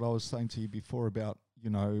what I was saying to you before about,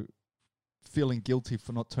 feeling guilty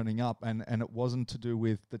for not turning up, and it wasn't to do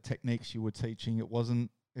with the techniques you were teaching. It wasn't.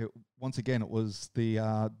 Once again, it was the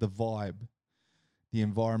vibe, the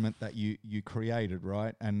environment that you created,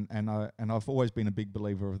 right? And I've always been a big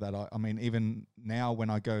believer of that. I mean, even now when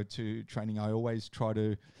I go to training, I always try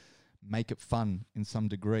to make it fun in some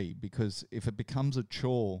degree, because if it becomes a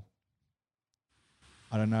chore,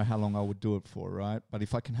 I don't know how long I would do it for, right? But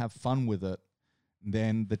if I can have fun with it,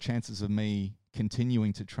 then the chances of me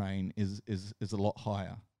continuing to train is a lot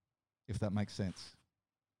higher, if that makes sense.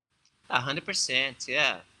 100%,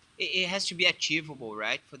 yeah. It has to be achievable,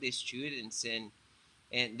 right, for the students.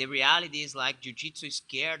 And the reality is like jiu-jitsu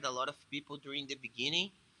scared a lot of people during the beginning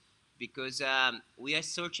because we are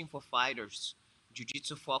searching for fighters.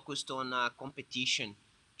 Jiu-jitsu focused on competition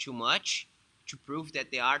too much to prove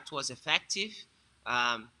that the art was effective,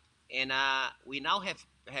 um, and we now have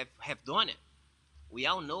done it. We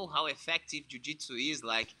all know how effective jiu-jitsu is.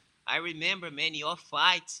 Like, I remember, man, your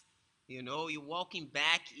fights, you walking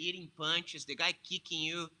back, eating punches, the guy kicking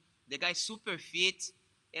you, the guy super fit,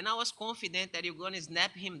 and I was confident that you're gonna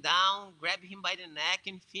snap him down, grab him by the neck,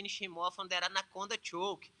 and finish him off on that anaconda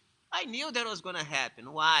choke. I knew that was gonna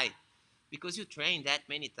happen. Why? Because you trained that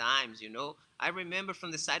many times. I remember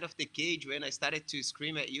from the side of the cage when I started to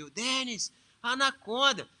scream at you, Dennis,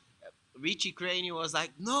 anaconda. Richie Crane was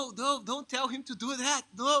like, no, no, don't tell him to do that,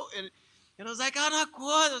 no. And I was like,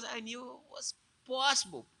 anaconda. I knew it was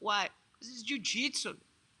possible. Why? Because it's jiu-jitsu.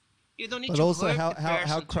 You don't need But to also, hurt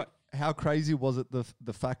the person. how crazy was it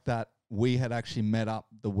the fact that we had actually met up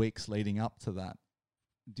the weeks leading up to that?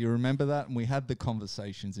 Do you remember that? And we had the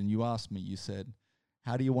conversations, and you asked me, you said,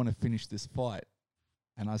 how do you want to finish this fight?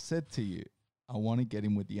 And I said to you, I want to get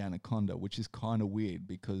him with the anaconda, which is kind of weird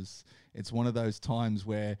because it's one of those times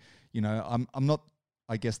where, I'm not,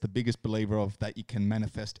 I guess, the biggest believer of that you can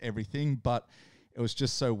manifest everything, but it was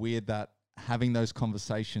just so weird that having those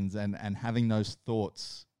conversations and having those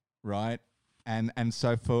thoughts, right? And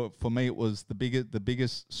so for me, it was the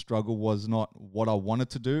biggest struggle was not what I wanted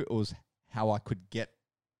to do, it was how I could get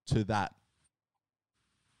to that.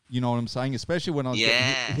 You know what I'm saying? Especially when I was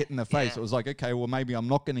getting hit in the face, it was like, okay, well, maybe I'm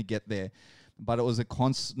not going to get there. But it was a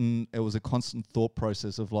constant thought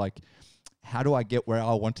process of like, how do I get where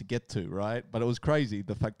I want to get to, right? But it was crazy,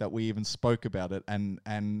 the fact that we even spoke about it and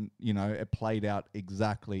it played out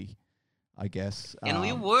exactly, I guess. And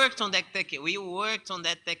we worked on that technique. We worked on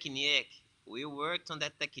that technique. We worked on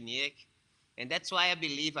that technique. And that's why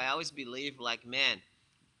I always believe, like, man,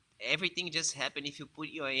 everything just happened if you put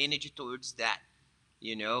your energy towards that.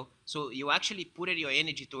 So you actually put your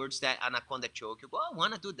energy towards that anaconda choke. You go, I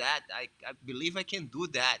want to do that. I believe I can do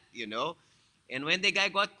that. And when the guy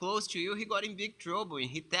got close to you, he got in big trouble and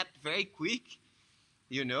he tapped very quick.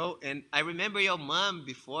 And I remember your mom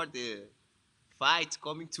before the fight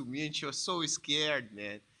coming to me, and she was so scared,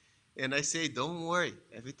 man. And I say, don't worry,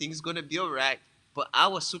 everything's gonna be all right. But I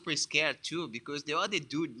was super scared too because the other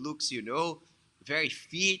dude looks, very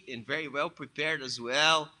fit and very well prepared as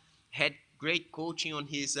well. Had great coaching on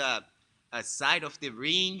his side of the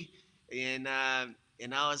ring, And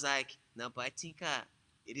I was like, no, but I think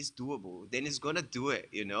it is doable. Then it's gonna do it,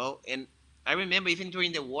 you know. And I remember even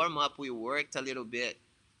during the warm up, we worked a little bit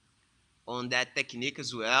on that technique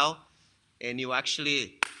as well, and you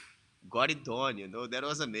actually got it done. You know, that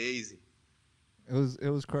was amazing. It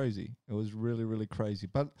was crazy. It was really really crazy.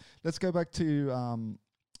 But let's go back to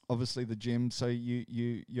obviously the gym. So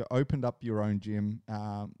you opened up your own gym.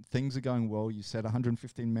 Things are going well. You said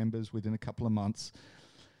 115 members within a couple of months,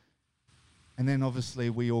 and then obviously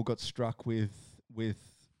we all got struck with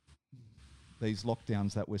these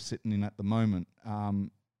lockdowns that we're sitting in at the moment.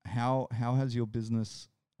 How has your business,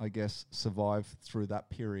 I guess, survived through that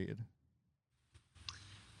period?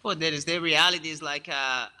 Well, that is the reality. Is like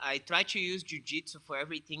I try to use jujitsu for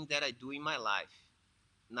everything that I do in my life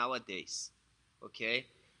nowadays. Okay.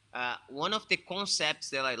 One of the concepts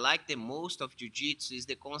that I like the most of jiu-jitsu is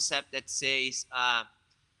the concept that says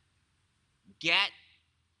get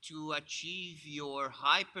to achieve your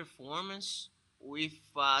high performance with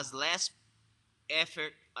as less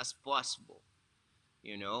effort as possible,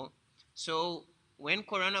 you know. So when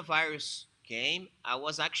coronavirus came, I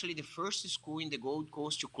was actually the first school in the Gold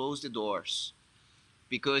Coast to close the doors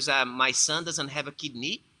because my son doesn't have a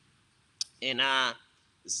kidney, and a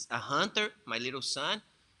hunter, my little son,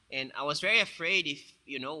 and I was very afraid if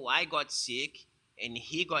I got sick and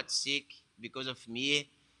he got sick because of me,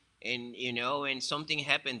 and and something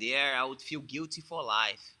happened there, I would feel guilty for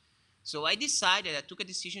life. So I took a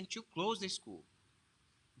decision to close the school.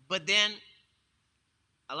 But then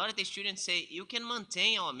a lot of the students say you can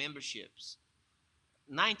maintain our memberships.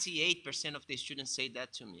 98% of the students say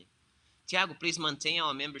that to me. Tiago, please maintain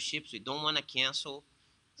our memberships. We don't want to cancel.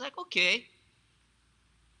 It's like, okay,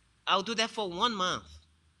 I'll do that for 1 month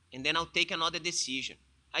and then I'll take another decision.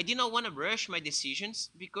 I did not want to rush my decisions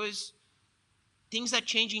because things are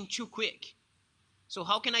changing too quick. So,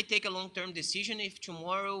 how can I take a long term decision if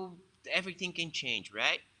tomorrow everything can change,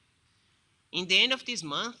 right? In the end of this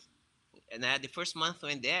month, and the first month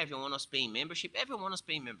went there, everyone was paying membership. Everyone was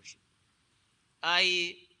paying membership.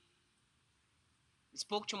 I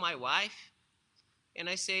spoke to my wife and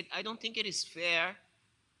I said, I don't think it is fair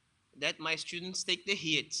that my students take the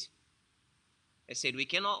hit. I said, we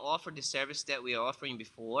cannot offer the service that we are offering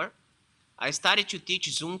before. I started to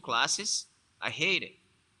teach Zoom classes. I hate it.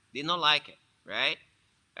 Did not like it, right?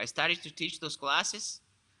 I started to teach those classes.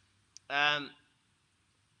 Um,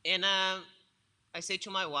 and I said to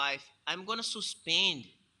my wife, I'm going to suspend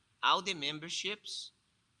all the memberships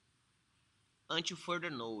until further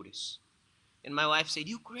notice. And my wife said,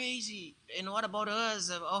 you crazy. And what about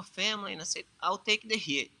us, our family? And I said, I'll take the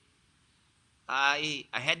hit. I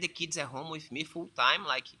had the kids at home with me full time,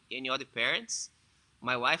 like any other parents.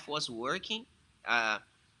 My wife was working. Uh,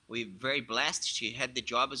 we're very blessed. She had the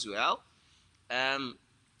job as well. Um,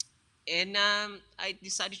 and I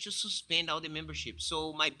decided to suspend all the membership.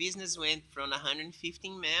 So my business went from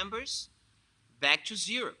 115 members back to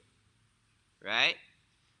zero, right?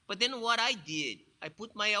 But then what I did, I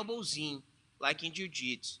put my elbows in, like in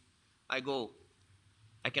jiu-jitsu. I go,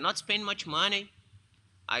 I cannot spend much money.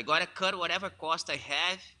 I gotta cut whatever cost I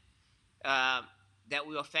have uh, that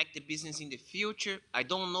will affect the business in the future. I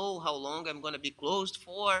don't know how long I'm gonna be closed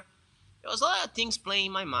for. There was a lot of things playing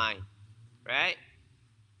in my mind, right?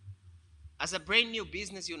 As a brand new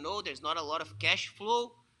business, there's not a lot of cash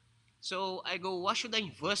flow. So I go, what should I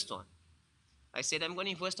invest on? I said, I'm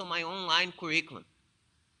gonna invest on my online curriculum.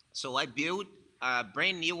 So I built a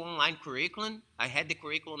brand new online curriculum. I had the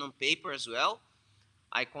curriculum on paper as well.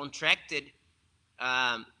 I contracted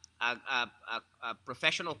um, a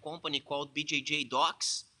professional company called BJJ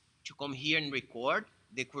Docs to come here and record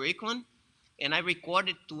the curriculum. And I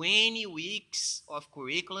recorded 20 weeks of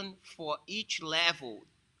curriculum for each level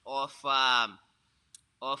of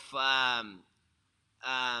of um,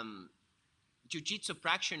 jiu-jitsu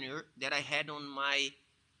practitioner that I had on my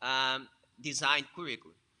um, design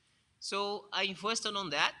curriculum. So I invested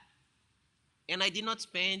on that, and I did not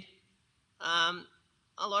spend um,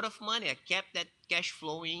 a lot of money. I kept that cash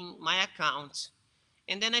flow in my account.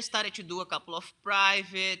 And then I started to do a couple of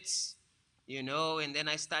privates, and then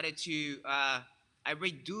I started to, I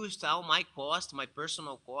reduced all my cost, my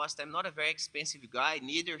personal cost. I'm not a very expensive guy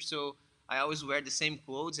neither, so I always wear the same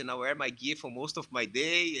clothes and I wear my gear for most of my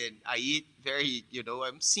day, and I eat very,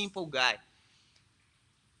 I'm a simple guy.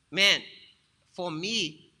 Man, for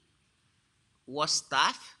me, was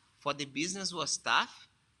tough, for the business was tough,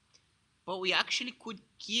 but we actually could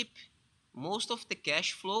keep most of the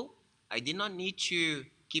cash flow. I did not need to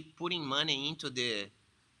keep putting money into the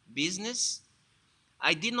business.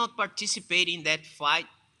 I did not participate in that fight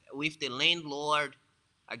with the landlord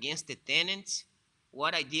against the tenants.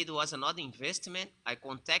 what I did was another investment. I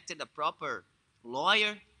contacted a proper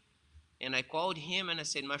lawyer and I called him and I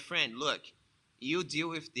said, my friend, look, you deal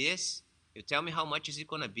with this. You tell me how much is it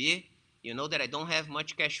going to be. You know that I don't have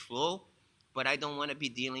much cash flow, but I don't want to be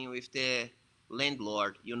dealing with the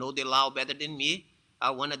landlord. You know the law better than me.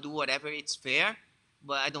 I want to do whatever it's fair,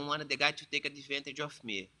 but I don't want the guy to take advantage of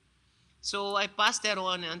me. So I passed that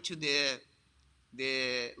on to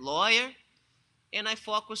the lawyer, and I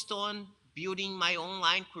focused on building my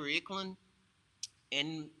online curriculum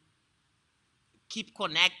and keep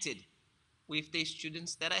connected with the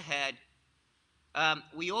students that I had.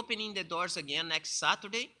 We opening the doors again next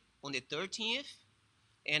Saturday on the 13th,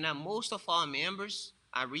 and most of our members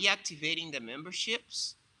are reactivating the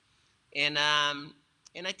memberships, and um,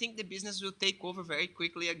 and I think the business will take over very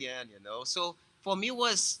quickly again. So for me it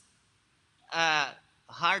was a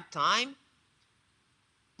hard time,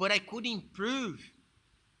 but I could improve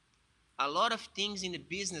a lot of things in the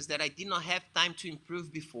business that I did not have time to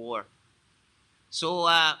improve before. So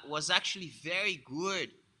was actually very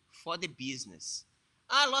good for the business.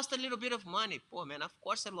 I lost a little bit of money. Poor man, of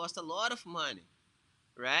course I lost a lot of money,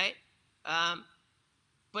 right? Um,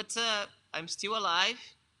 but I'm still alive.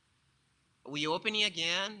 We opening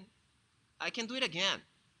again. I can do it again.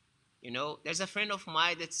 There's a friend of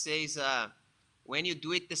mine that says, when you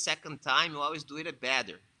do it the second time, you always do it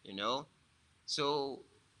better. So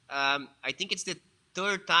I think it's the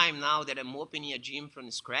third time now that I'm opening a gym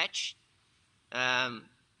from scratch. Um,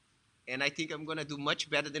 and I think I'm gonna do much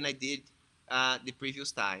better than I did the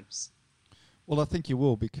previous times. Well, I think you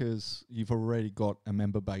will because you've already got a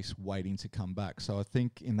member base waiting to come back. So I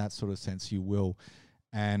think in that sort of sense you will.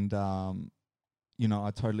 And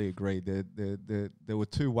I totally agree. There were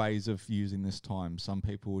two ways of using this time. Some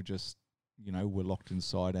people were just, were locked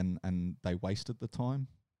inside and they wasted the time.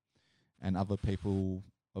 And other people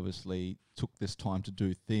obviously took this time to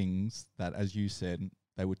do things that, as you said,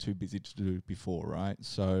 they were too busy to do before, right?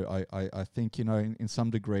 So I think, in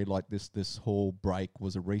some degree, like this whole break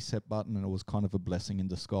was a reset button, and it was kind of a blessing in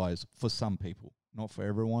disguise for some people. Not for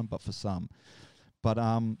everyone, but for some. But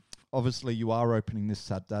obviously you are opening this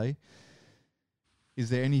Saturday. Is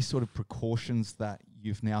there any sort of precautions that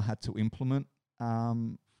you've now had to implement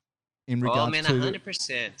in Oh regards man, to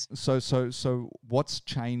 100%. so what's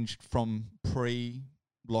changed from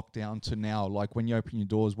pre-lockdown to now? Like when you open your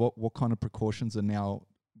doors, what kind of precautions are now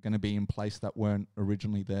going to be in place that weren't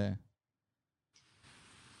originally there?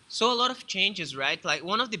 So a lot of changes, right? Like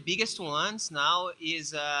one of the biggest ones now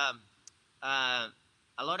is uh,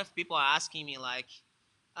 a lot of people are asking me like,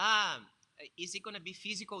 ah, is it gonna be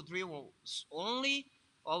physical drills only,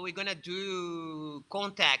 or we're gonna do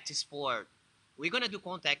contact sport? We're gonna do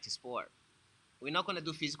contact sport. We're not gonna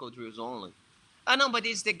do physical drills only. No, but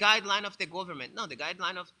it's the guideline of the government. No, the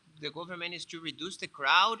guideline of the government is to reduce the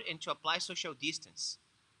crowd and to apply social distance.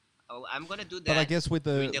 Oh, I'm gonna do But I that guess with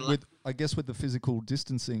during the the with I guess with the physical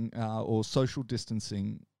distancing or social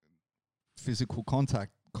distancing, physical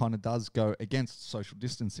contact kind of does go against social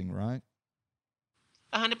distancing, right?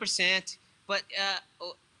 100%. But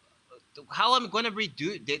how I'm gonna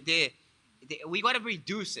reduce we gotta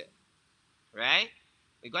reduce it, right?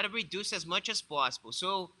 We gotta reduce as much as possible.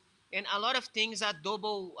 So, and a lot of things are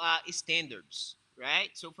double standards, right?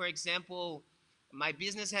 So, for example, my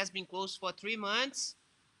business has been closed for 3 months,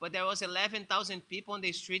 but there was 11,000 people on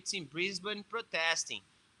the streets in Brisbane protesting.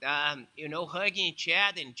 Hugging each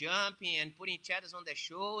other and jumping and putting each other on their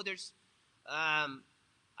shoulders. Um,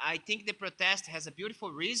 I think the protest has a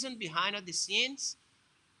beautiful reason behind all the scenes,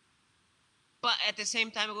 but at the same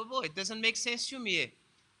time, I go, boy, it doesn't make sense to me.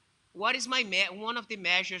 What is one of the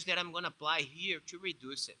measures that I'm going to apply here to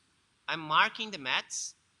reduce it? I'm marking the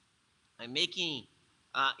mats. I'm making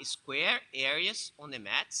square areas on the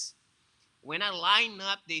mats. When I line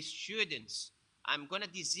up the students, I'm going to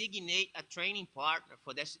designate a training partner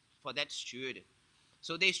for that student.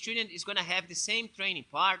 So the student is going to have the same training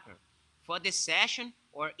partner for the session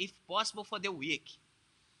or, if possible, for the week.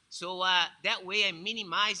 So that way, I'm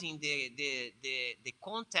minimizing the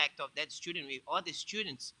contact of that student with other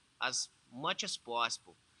students as much as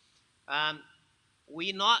possible. Um,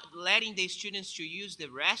 we're not letting the students to use the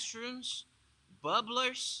restrooms,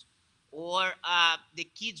 bubblers, or the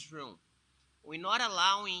kids' room. We're not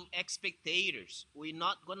allowing spectators. We're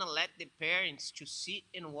not gonna let the parents to sit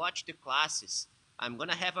and watch the classes. I'm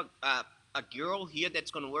gonna have a girl here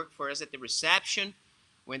that's gonna work for us at the reception.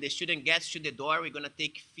 When the student gets to the door, we're gonna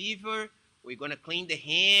take fever. We're gonna clean the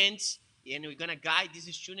hands, and we're gonna guide this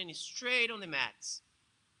student straight on the mats.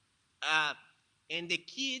 Uh, and the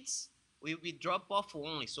kids, we drop off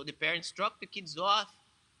only. So the parents drop the kids off.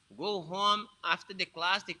 Go home after the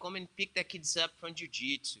class, they come and pick the kids up from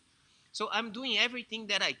jiu-jitsu. So I'm doing everything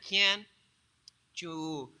that I can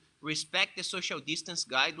to respect the social distance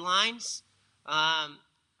guidelines. Um,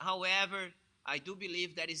 However, I do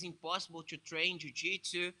believe that it's impossible to train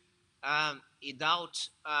jiu-jitsu without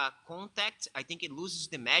contact. I think it loses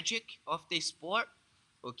the magic of the sport.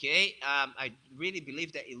 Okay, I really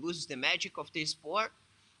believe that it loses the magic of the sport,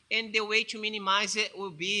 and the way to minimize it will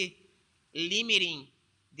be limiting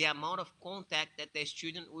the amount of contact that the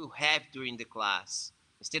student will have during the class.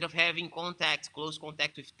 Instead of having contact, close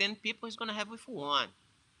contact with 10 people, he's going to have with one.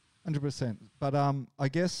 100%. But I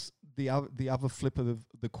guess the other flip of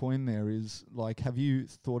the coin there is like, have you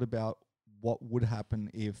thought about what would happen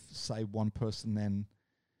if, say, one person then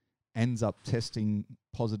ends up testing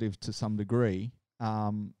positive to some degree,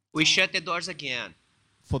 We shut the doors again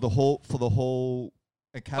for the whole for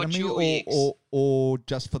academy, 2 weeks. or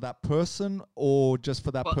just for that person, or just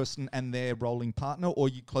for that But person and their rolling partner, or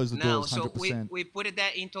you close the now, doors so we, 100%? we put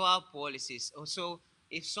that into our policies. So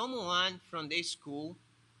if someone from the school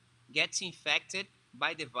gets infected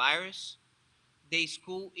by the virus, the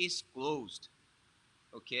school is closed.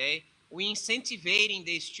 Okay, we incentivizing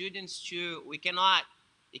the students to, we cannot,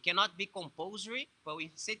 it cannot be compulsory, but we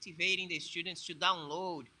incentivizing the students to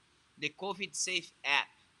download the COVID safe app,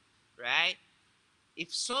 right?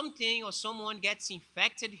 If something or someone gets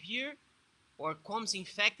infected here or comes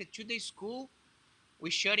infected to the school,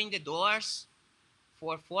 we're shutting the doors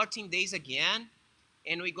for 14 days again,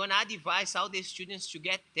 and we're gonna advise all the students to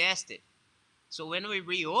get tested. So when we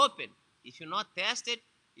reopen, if you're not tested,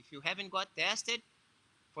 if you haven't got tested,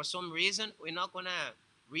 for some reason, we're not gonna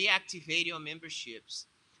reactivate your memberships.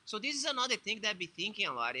 So this is another thing that I've been thinking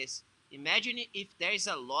a lot is, imagine if there is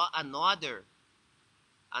a law, another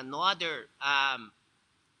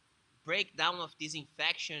breakdown of this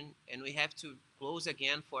infection, and we have to close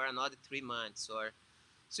again for another 3 months, or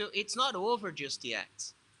so it's not over just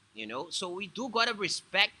yet, you know. So we do gotta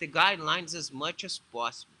respect the guidelines as much as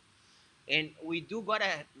possible, and we do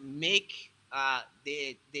gotta make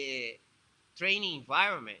the training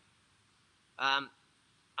environment um,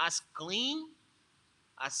 as clean,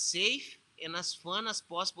 as safe, and as fun as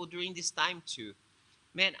possible during this time too.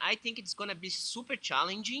 Man, I think it's gonna be super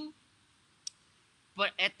challenging,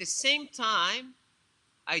 but at the same time,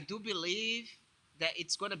 I do believe that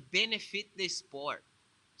it's gonna benefit the sport.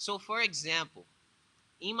 So, for example,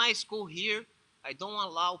 in my school here, I don't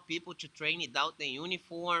allow people to train without the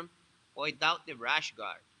uniform or without the rash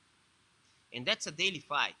guard, and that's a daily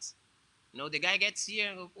fight. You know, the guy gets here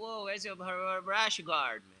and goes, "Whoa, where's your rash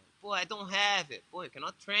guard, man? Boy, I don't have it. Boy, you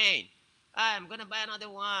cannot train. Ah, I'm gonna buy another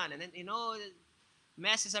one," and then it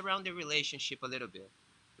messes around the relationship a little bit.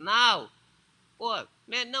 Now, boy,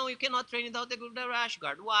 man, no, you cannot train without the rash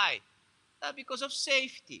guard. Why? Because of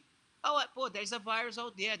safety. Oh, boy, there's a virus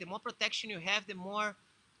out there. The more protection you have, the more,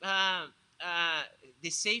 uh, the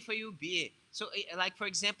safer you'll be. So, like for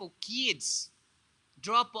example, kids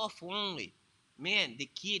drop off only. Man, the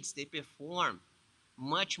kids, they perform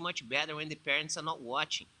much better when the parents are not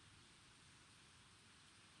watching.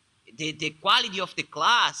 The quality of the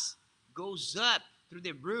class goes up through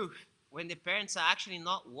the roof when the parents are actually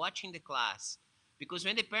not watching the class, because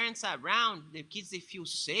when the parents are around, the kids, they feel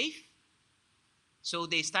safe, so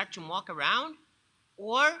they start to mock around,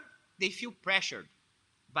 or they feel pressured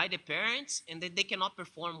by the parents and then they cannot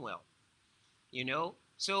perform well, you know.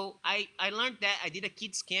 So I learned that. I did a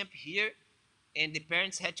kids camp here, and the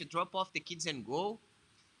parents had to drop off the kids and go,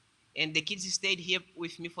 and the kids stayed here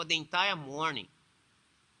with me for the entire morning.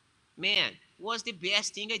 Man, was the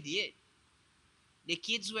best thing I did. The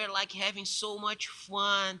kids were like having so much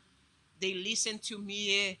fun. They listened to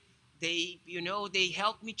me. They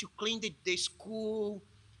helped me to clean the school.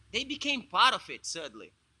 They became part of it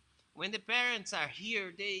suddenly. When the parents are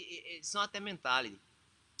here, it's not the mentality.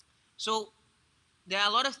 So there are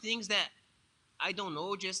a lot of things that I don't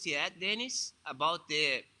know just yet, Dennis, about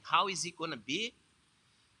the how is it gonna be.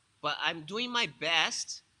 But I'm doing my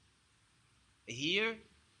best here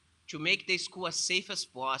to make the school as safe as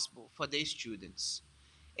possible for the students.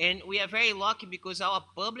 And we are very lucky because our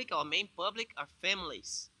main public are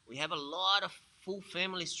families. We have a lot of full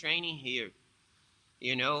families training here,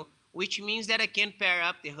 which means that I can pair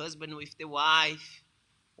up the husband with the wife,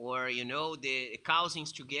 or, the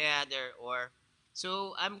cousins together, or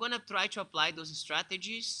so I'm gonna try to apply those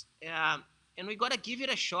strategies, and we gotta give it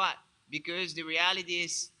a shot, because the reality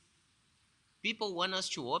is people want us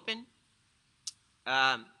to open.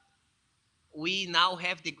 Um, we now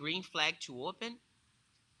have the green flag to open,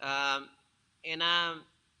 um, and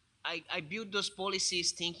I build those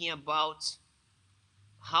policies thinking about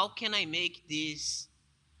how can I make this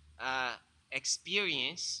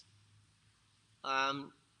experience a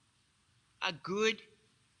good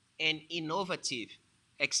and innovative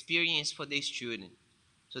experience for the student.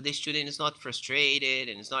 So the student is not frustrated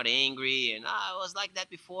and is not angry and I was like that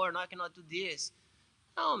before, now I cannot do this.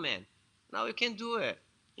 No, man. Now you can do it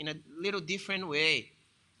in a little different way.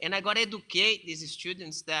 And I got to educate these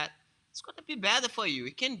students that it's going to be better for you.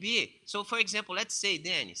 It can be. So, for example, let's say,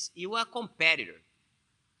 Dennis, you are a competitor,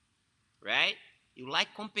 right? You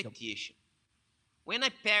like competition. Yep. When I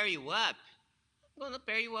pair you up, I'm going to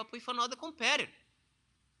pair you up with another competitor.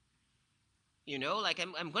 You know, like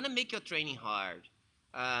I'm going to make your training hard.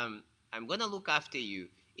 I'm going to look after you.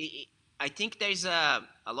 I think there's a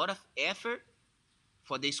lot of effort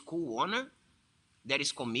for the school owner that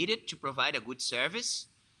is committed to provide a good service,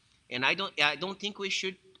 and I don't think we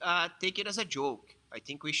should take it as a joke. I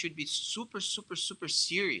think we should be super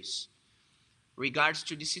serious regards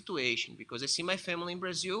to the situation, because I see my family in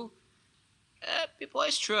Brazil, people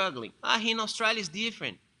are struggling. Here in Australia is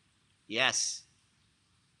different, yes,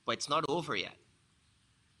 but it's not over yet.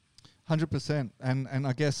 100%, and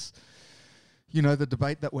I guess, you know, the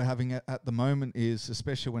debate that we're having at the moment is,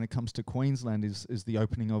 especially when it comes to Queensland, is the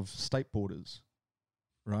opening of state borders,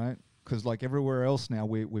 right? Because like everywhere else now,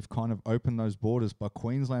 we've kind of opened those borders, but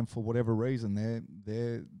Queensland, for whatever reason,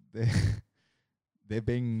 they're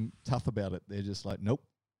being tough about it. They're just like, nope.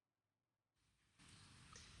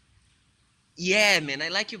 Yeah, man, I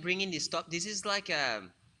like you bringing this up. This is like a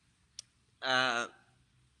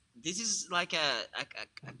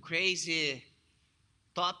crazy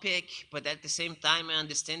topic, but at the same time, I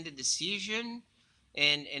understand the decision.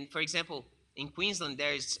 And for example, in Queensland,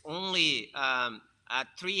 there is only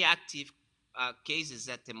 3 active cases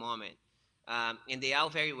at the moment, and they are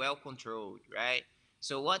very well controlled, right?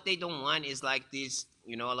 So what they don't want is like this,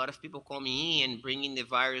 you know, a lot of people coming in and bringing the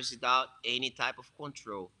virus without any type of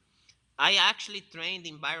control. I actually trained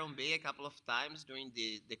in Byron Bay a couple of times during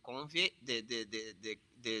the COVID,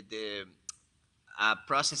 the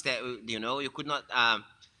process that, you know, you could not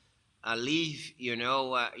leave, you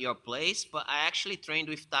know, your place. But I actually trained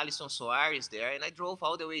with Thalisson Soares there, and I drove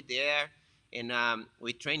all the way there, and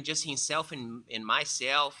we trained just himself and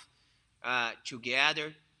myself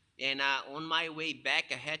together. And on my way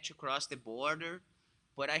back, I had to cross the border,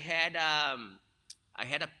 but I had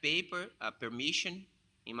a paper, a permission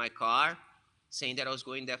in my car saying that I was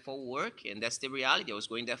going there for work, and that's the reality. I was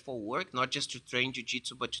going there for work, not just to train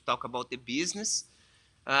jiu-jitsu, but to talk about the business.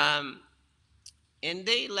 And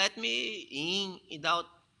they let me in without,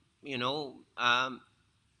 you know, a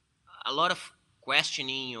lot of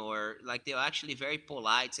questioning, or like they were actually very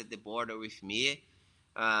polite at the border with me,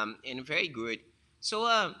 and very good. So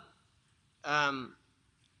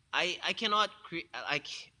I cannot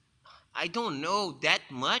like, I don't know that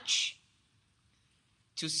much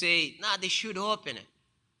to say, nah, they should open it.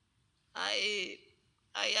 I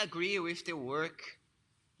agree with the work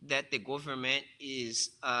that the government is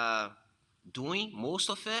doing, most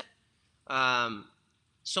of it.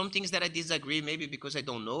 Some things that I disagree, maybe because I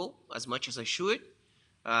don't know as much as I should.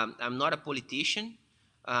 I'm not a politician.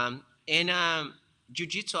 And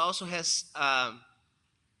Jiu-Jitsu also has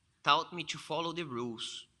taught me to follow the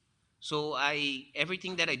rules. So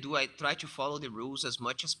everything that I do, I try to follow the rules as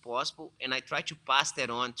much as possible, and I try to pass that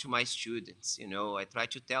on to my students. You know, I try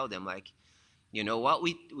to tell them, like, you know, what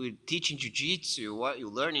we teach in jiu-jitsu, what you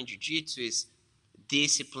learn in jiu-jitsu is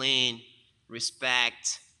discipline,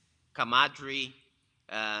 respect, camaraderie.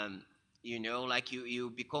 You know, like you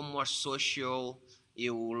become more social.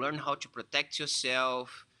 You learn how to protect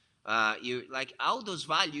yourself. You like all those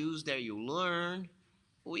values that you learn.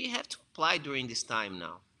 We have to apply during this time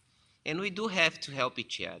now, and we do have to help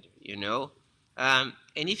each other. You know, and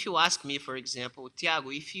if you ask me, for example,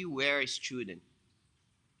 Tiago, if you were a student,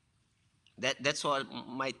 that's what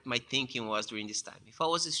my thinking was during this time. If I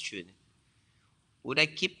was a student, would I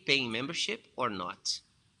keep paying membership or not?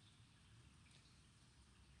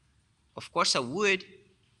 Of course I would,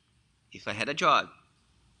 if I had a job.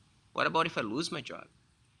 What about if I lose my job?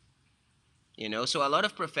 You know, so a lot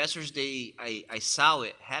of professors, I saw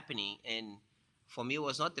it happening, and for me it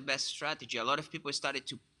was not the best strategy. A lot of people started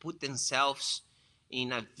to put themselves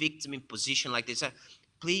in a victim position, like they said,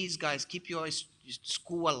 please guys, keep your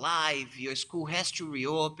school alive, your school has to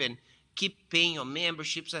reopen, keep paying your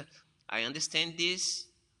memberships. I understand this,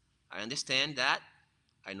 I understand that,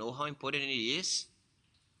 I know how important it is,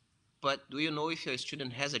 but do you know if your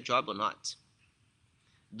student has a job or not?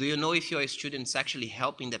 Do you know if your student is actually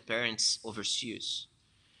helping the parents overseas?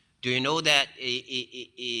 Do you know that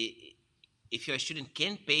if your student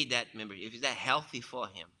can pay that membership, if it's that healthy for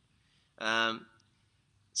him?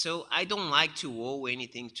 So I don't like to owe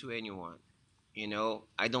anything to anyone. You know,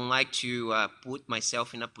 I don't like to put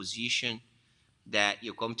myself in a position that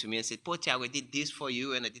you come to me and say, "Pô, Thiago, I did this for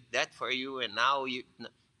you and I did that for you, and now you."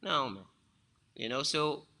 No, man. You know,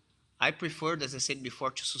 so I preferred, as I said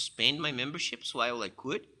before, to suspend my memberships while I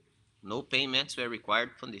could. No payments were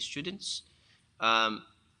required from the students. Um,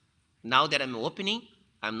 Now that I'm opening,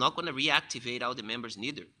 I'm not going to reactivate all the members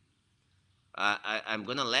neither. I'm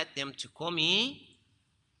going to let them to come in,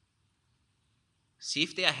 see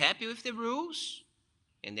if they are happy with the rules,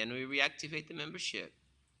 and then we reactivate the membership.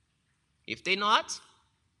 If they not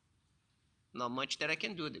much that I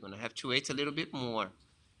can do. They're going to have to wait a little bit more,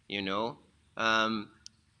 you know. Um,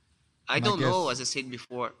 I And I don't know, guess, as I said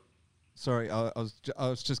before. sorry, I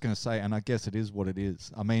was just going to say, and I guess it is what it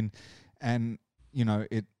is. I mean, and you know,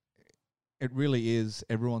 it really is.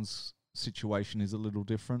 Everyone's situation is a little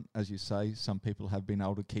different, as you say. Some people have been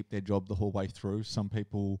able to keep their job the whole way through. Some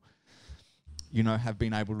people, you know, have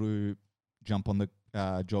been able to jump on the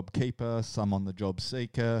job keeper, some on the job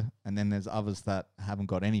seeker, and then there's others that haven't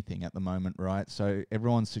got anything at the moment, right? So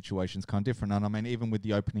everyone's situation's kind of different. And I mean, even with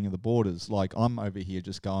the opening of the borders, like I'm over here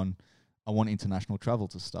just going, I want international travel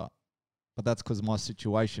to start. But that's because my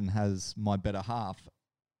situation has my better half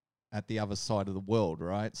at the other side of the world,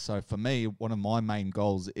 right? So for me, one of my main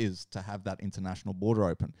goals is to have that international border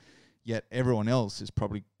open. Yet everyone else is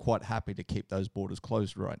probably quite happy to keep those borders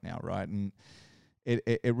closed right now, right? And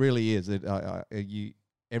it really is.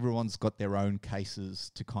 Everyone's got their own cases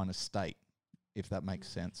to kind of state, if that makes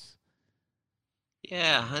sense.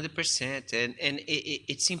 Yeah, 100%.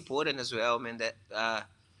 It's important as well, man, that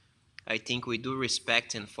I think we do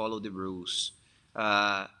respect and follow the rules.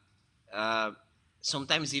 Uh, uh,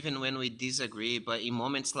 Sometimes even when we disagree, but in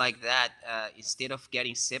moments like that, instead of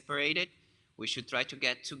getting separated, we should try to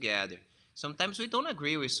get together. Sometimes we don't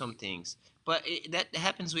agree with some things, but that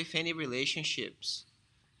happens with any relationships.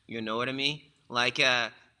 You know what I mean? Like,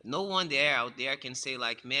 no one there out there can say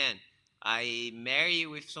like, man, I marry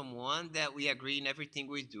with someone that we agree in everything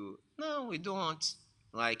we do. No, we don't.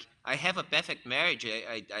 Like, I have a perfect marriage.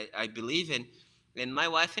 I believe in, and my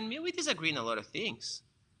wife and me, we disagree in a lot of things.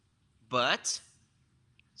 But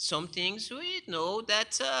some things we know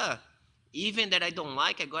that even that I don't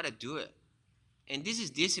like, I gotta do it. And this is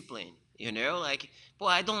discipline. You know, like, boy,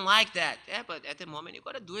 I don't like that. Yeah, but at the moment, you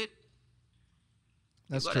gotta do it.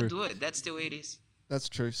 You That's gotta true. do it. That's the way it is. That's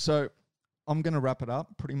true. So I'm going to wrap it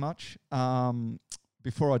up pretty much.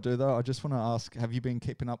 Before I do though, I just want to ask: have you been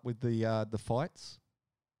keeping up with the fights?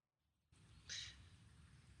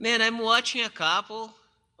 Man, I'm watching a couple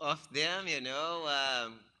of them, you know.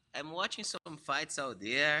 I'm watching some fights out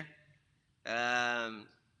there. Um,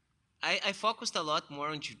 I focused a lot more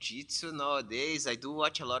on jiu-jitsu nowadays. I do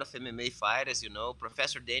watch a lot of MMA fighters, you know.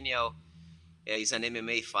 Professor Daniel is an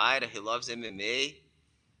MMA fighter. He loves MMA.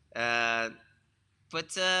 Uh,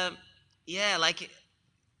 but yeah, like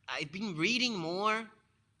I've been reading more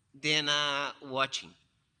than watching.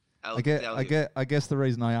 I'll tell you. I guess the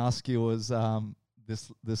reason I ask you was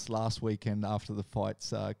this last weekend after the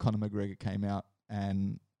fights, Conor McGregor came out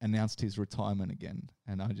and announced his retirement again,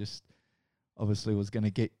 and I just obviously was going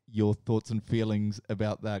to get your thoughts and feelings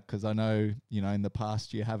about that because I know in the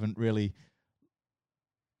past you haven't really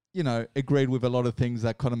agreed with a lot of things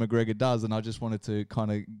that Conor McGregor does, and I just wanted to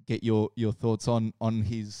kind of get your thoughts on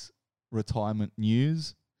his retirement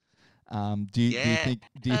news. Yeah. Do you think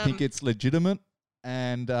Um, it's legitimate?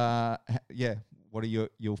 And yeah, what are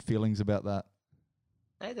your feelings about that?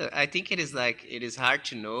 I think it is like it is hard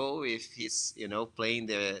to know if he's playing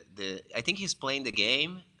the. I think he's playing the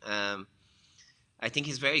game. I think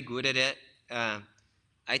he's very good at it.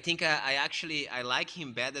 I think I actually I like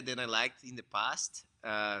him better than I liked in the past.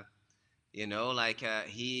 Like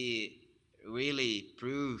he really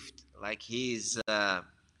proved like he's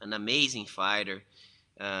an amazing fighter.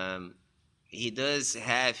 Um, he does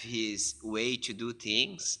have his way to do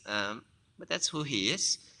things, but that's who he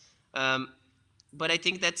is. Um, but I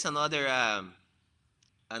think that's another.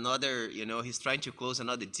 He's trying to close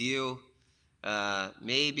another deal,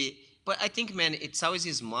 maybe. But I think, man, it's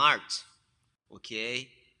always smart, okay,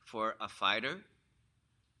 for a fighter.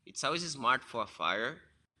 It's always smart for a fighter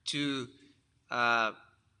to uh,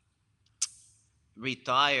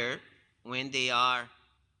 retire when they are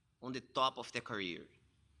on the top of their career,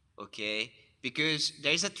 okay? Because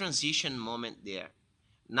there is a transition moment there.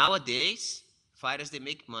 Nowadays, fighters they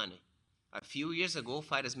make money. A few years ago,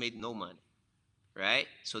 fighters made no money, right?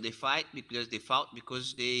 So they fought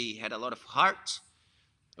because they had a lot of heart,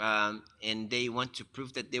 and they want to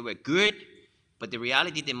prove that they were good. But the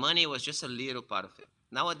reality, the money was just a little part of it.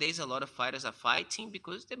 Nowadays, a lot of fighters are fighting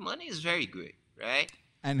because the money is very good, right?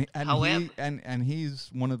 However, he's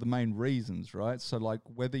one of the main reasons, right? So like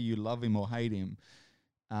whether you love him or hate him,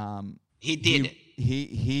 he did it.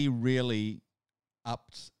 He really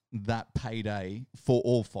upped that payday for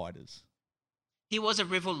all fighters. He was a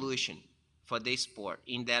revolution for the sport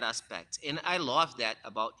in that aspect, and I love that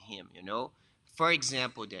about him. You know, for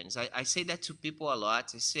example, Dennis, I say that to people a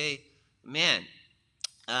lot. I say, man,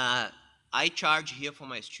 I charge here for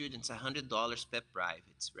my students $100 per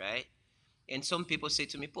private, right? And some people say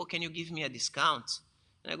to me, "Pô, can you give me a discount?"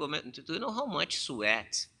 And I go, "Man, do you know how much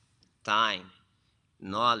sweat, time,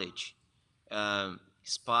 knowledge,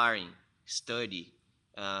 sparring, study,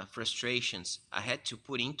 frustrations I had to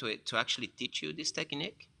put into it to actually teach you this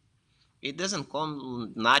technique? It doesn't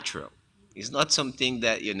come natural. It's not something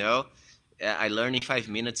that, I learn in 5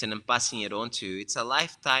 minutes and I'm passing it on to you. It's a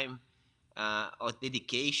lifetime of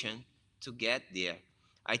dedication to get there.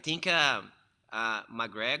 I think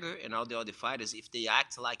McGregor and all the other fighters, if they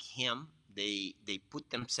act like him, they put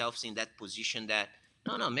themselves in that position that,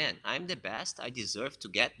 no, man, I'm the best. I deserve to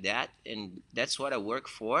get that, and that's what I work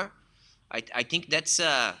for. I think that's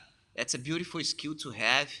a beautiful skill to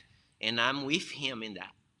have, and I'm with him in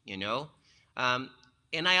that, you know. Um,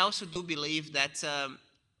 and I also do believe that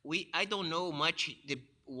I don't know much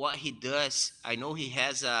what he does. I know he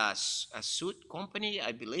has a suit company,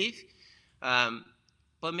 I believe, um,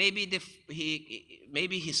 but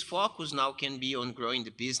maybe his focus now can be on growing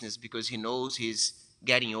the business because he knows he's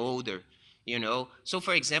getting older. You know, so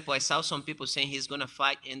for example, I saw some people saying he's gonna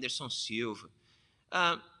fight Anderson Silva.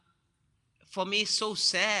 Um, for me, it's so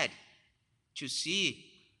sad to see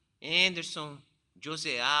Anderson,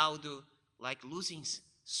 Jose Aldo, like losing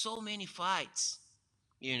so many fights,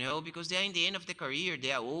 because they're in the end of the career.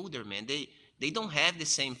 They are older, man. They don't have the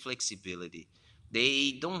same flexibility.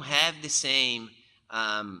 They don't have the same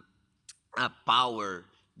power.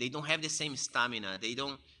 They don't have the same stamina. They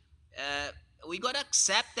don't. We gotta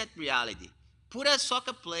accept that reality. Put a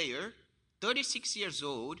soccer player, 36 years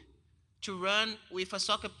old, to run with a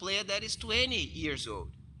soccer player that is 20 years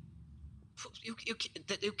old.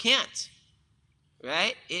 You can't,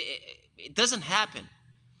 right? It doesn't happen.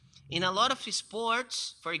 In a lot of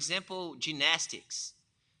sports, for example, gymnastics,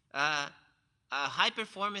 uh, a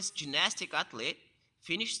high-performance gymnastic athlete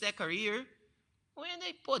finishes their career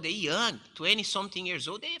when they're young, 20-something years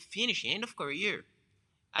old, they finish, end of career.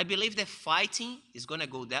 I believe that fighting is going to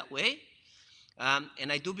go that way.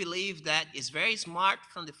 And I do believe that it's very smart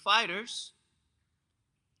from the fighters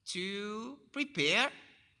to prepare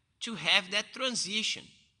to have that transition,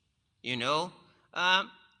 you know.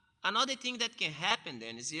 Another thing that can happen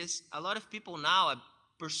then is a lot of people now are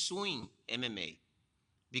pursuing MMA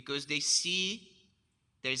because they see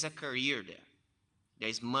there's a career there.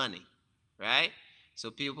 There's money, right? So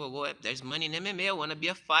people go, there's money in MMA. I want to be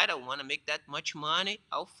a fighter. I want to make that much money.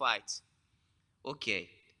 I'll fight. Okay.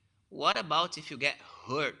 What about if you get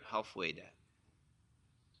hurt halfway there?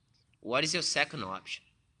 What is your second option?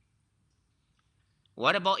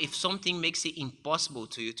 What about if something makes it impossible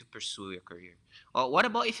to you to pursue your career? Or what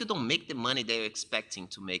about if you don't make the money that you're expecting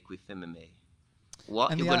to make with MMA?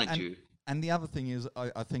 What you're going to do? And the other thing is,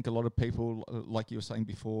 I think a lot of people, like you were saying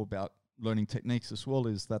before about learning techniques as well,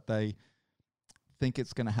 is that they think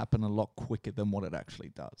it's going to happen a lot quicker than what it actually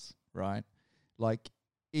does, right? Like,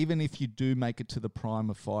 even if you do make it to the prime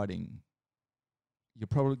of fighting, you're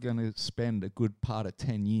probably going to spend a good part of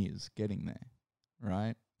 10 years getting there,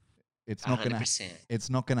 right? It's not going to. It's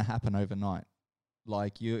not going to happen overnight.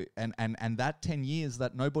 Like you and that 10 years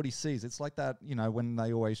that nobody sees. It's like that, when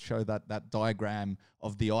they always show that diagram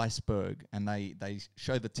of the iceberg, and they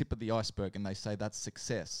show the tip of the iceberg and they say that's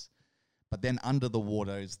success. But then under the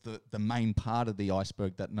water is the main part of the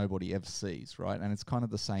iceberg that nobody ever sees, right? And it's kind of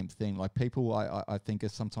the same thing. Like people, I think, are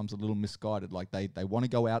sometimes a little misguided. Like they want to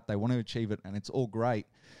go out, they want to achieve it, and it's all great,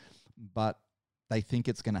 but they think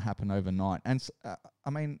it's going to happen overnight. And I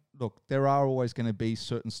mean, look, there are always going to be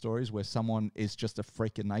certain stories where someone is just a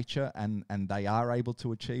freak of nature and they are able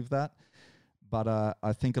to achieve that. But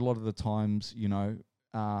I think a lot of the times,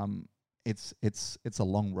 it's a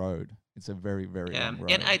long road. It's a very, very long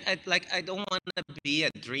road. And I don't want to be a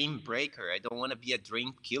dream breaker. I don't want to be a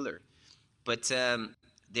dream killer. But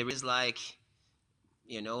there is less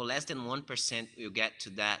than 1% will get to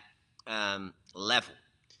that level,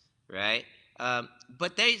 right?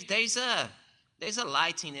 But there's a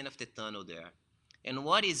light in the end of the tunnel there. And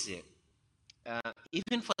what is it?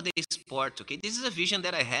 Even for the sport, okay? This is a vision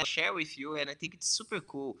that I have share with you, and I think it's super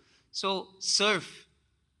cool. So surf,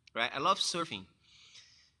 right? I love surfing.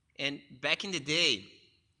 And back in the day,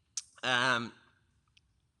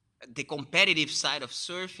 the competitive side of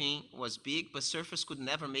surfing was big, but surfers could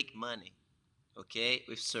never make money. okay,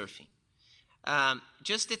 with surfing.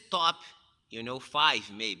 Just the top,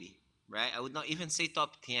 5 maybe, right? I would not even say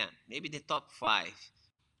top 10, maybe the top 5,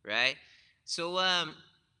 right? So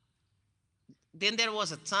then there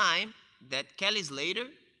was a time that Kelly Slater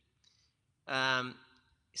um,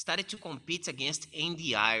 started to compete against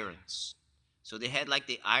Andy Irons. So they had like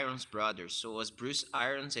the Irons brothers. So it was Bruce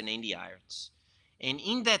Irons and Andy Irons. And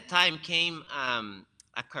in that time came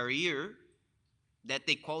a career that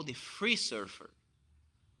they called the free surfer.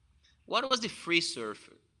 What was the free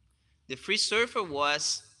surfer? The free surfer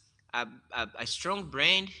was a strong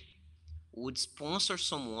brand would sponsor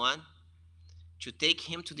someone to take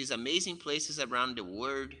him to these amazing places around the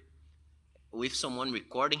world with someone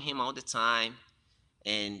recording him all the time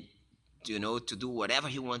and to do whatever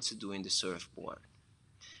he wants to do in the surfboard.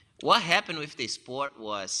 What happened with the sport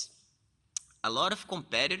was a lot of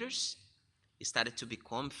competitors started to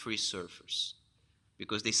become free surfers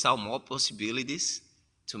because they saw more possibilities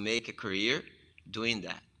to make a career doing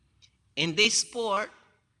that. And the sport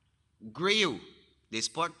grew. The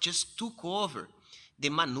sport just took over. The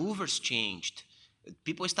maneuvers changed.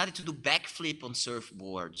 People started to do backflip on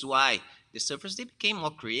surfboards. Why? The surfers, they became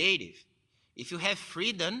more creative. If you have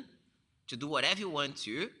freedom to do whatever you want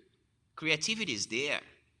to, creativity is there,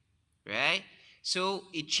 right? So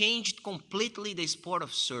it changed completely the sport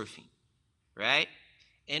of surfing, right?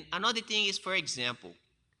 And another thing is, for example,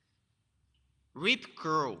 Rip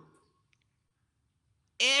Curl.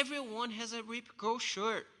 Everyone has a Rip Curl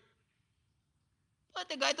shirt, but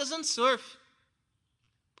the guy doesn't surf,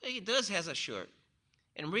 but he does has a shirt.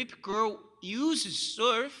 And Rip Curl uses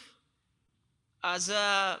surf as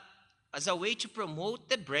a way to promote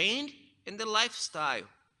the brand and the lifestyle.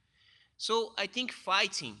 So I think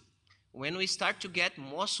fighting, when we start to get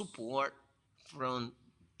more support from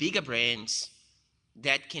bigger brands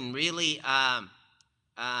that can really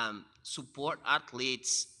support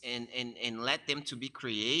athletes and let them to be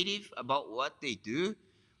creative about what they do,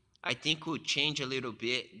 I think will change a little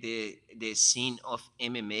bit the scene of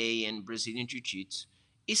MMA and Brazilian Jiu-Jitsu,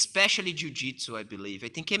 especially Jiu-Jitsu. I believe. I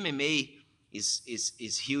think MMA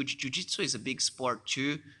is huge. Jiu-Jitsu is a big sport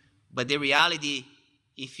too, but the reality,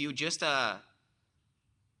 if you just a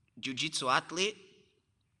Jiu-Jitsu athlete,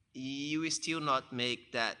 you will still not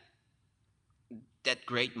make that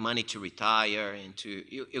great money to retire and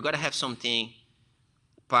you got to have something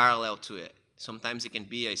parallel to it. Sometimes it can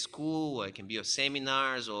be a school, or it can be a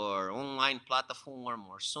seminars or online platform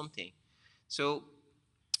or something. So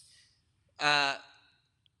uh,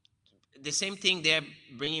 the same thing they're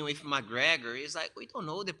bringing with McGregor is like, we don't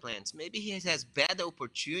know the plans. Maybe he has better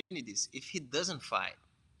opportunities if he doesn't fight.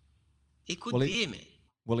 It could Well, be, man.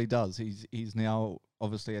 well, he does. He's now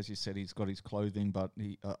obviously, as you said, he's got his clothing, but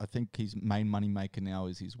I think his main money maker now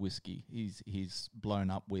is his whiskey. He's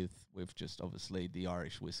blown up with just obviously the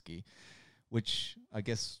Irish whiskey, which I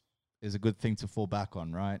guess is a good thing to fall back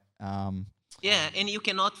on, right? Yeah, and you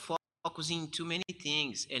cannot focus in too many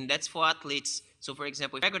things, and that's for athletes. So, for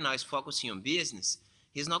example, if McGregor now is focusing on business,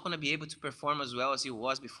 he's not going to be able to perform as well as he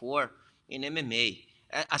was before in MMA.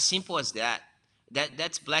 As simple as that.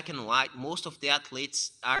 That's black and white. Most of the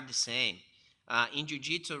athletes are the same. In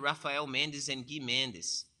Jiu-Jitsu, Rafael Mendes and Guy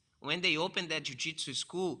Mendes, when they opened that Jiu-Jitsu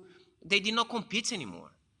school, they did not compete anymore.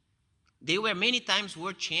 They were many times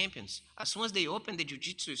world champions. As soon as they opened the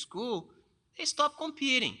Jiu-Jitsu school, they stopped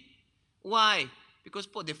competing. Why? Because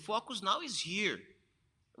the focus now is here.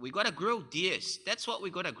 We gotta grow this. That's what we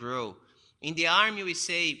gotta grow. In the army, we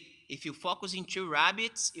say if you focus in 2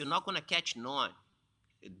 rabbits, you're not gonna catch none.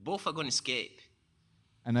 Both are gonna escape.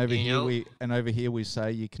 And over You know, over here we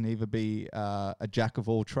say you can either be a jack of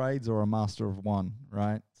all trades or a master of one,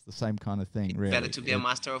 right? It's the same kind of thing, really. better to be a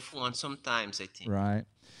master of one sometimes, I think. Right.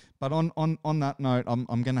 But on that note,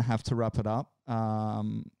 I'm going to have to wrap it up.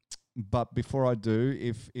 But before I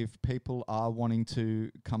do, if people are wanting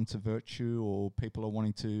to come to Virtue or people are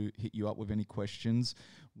wanting to hit you up with any questions,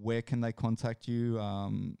 where can they contact you?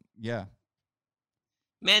 Yeah.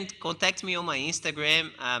 Man, contact me on my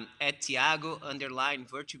Instagram at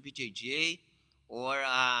Tiago_VirtueBJJ or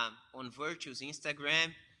on Virtue's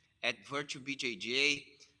Instagram at VirtueBJJ.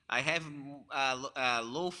 I have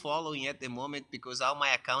low following at the moment because all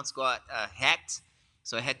my accounts got hacked.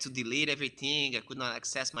 So I had to delete everything. I could not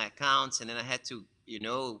access my accounts, and then I had to,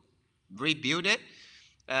 rebuild it.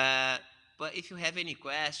 But if you have any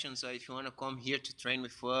questions or if you want to come here to train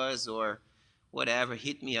with us or whatever,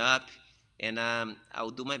 hit me up, and I'll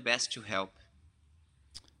do my best to help.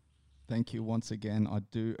 Thank you once again. I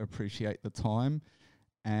do appreciate the time.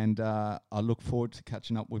 And I look forward to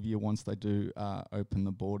catching up with you once they do open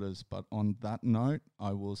the borders. But on that note,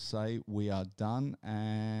 I will say we are done.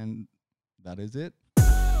 And That is it.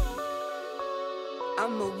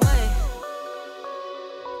 I'm a one.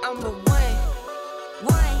 I'm a one.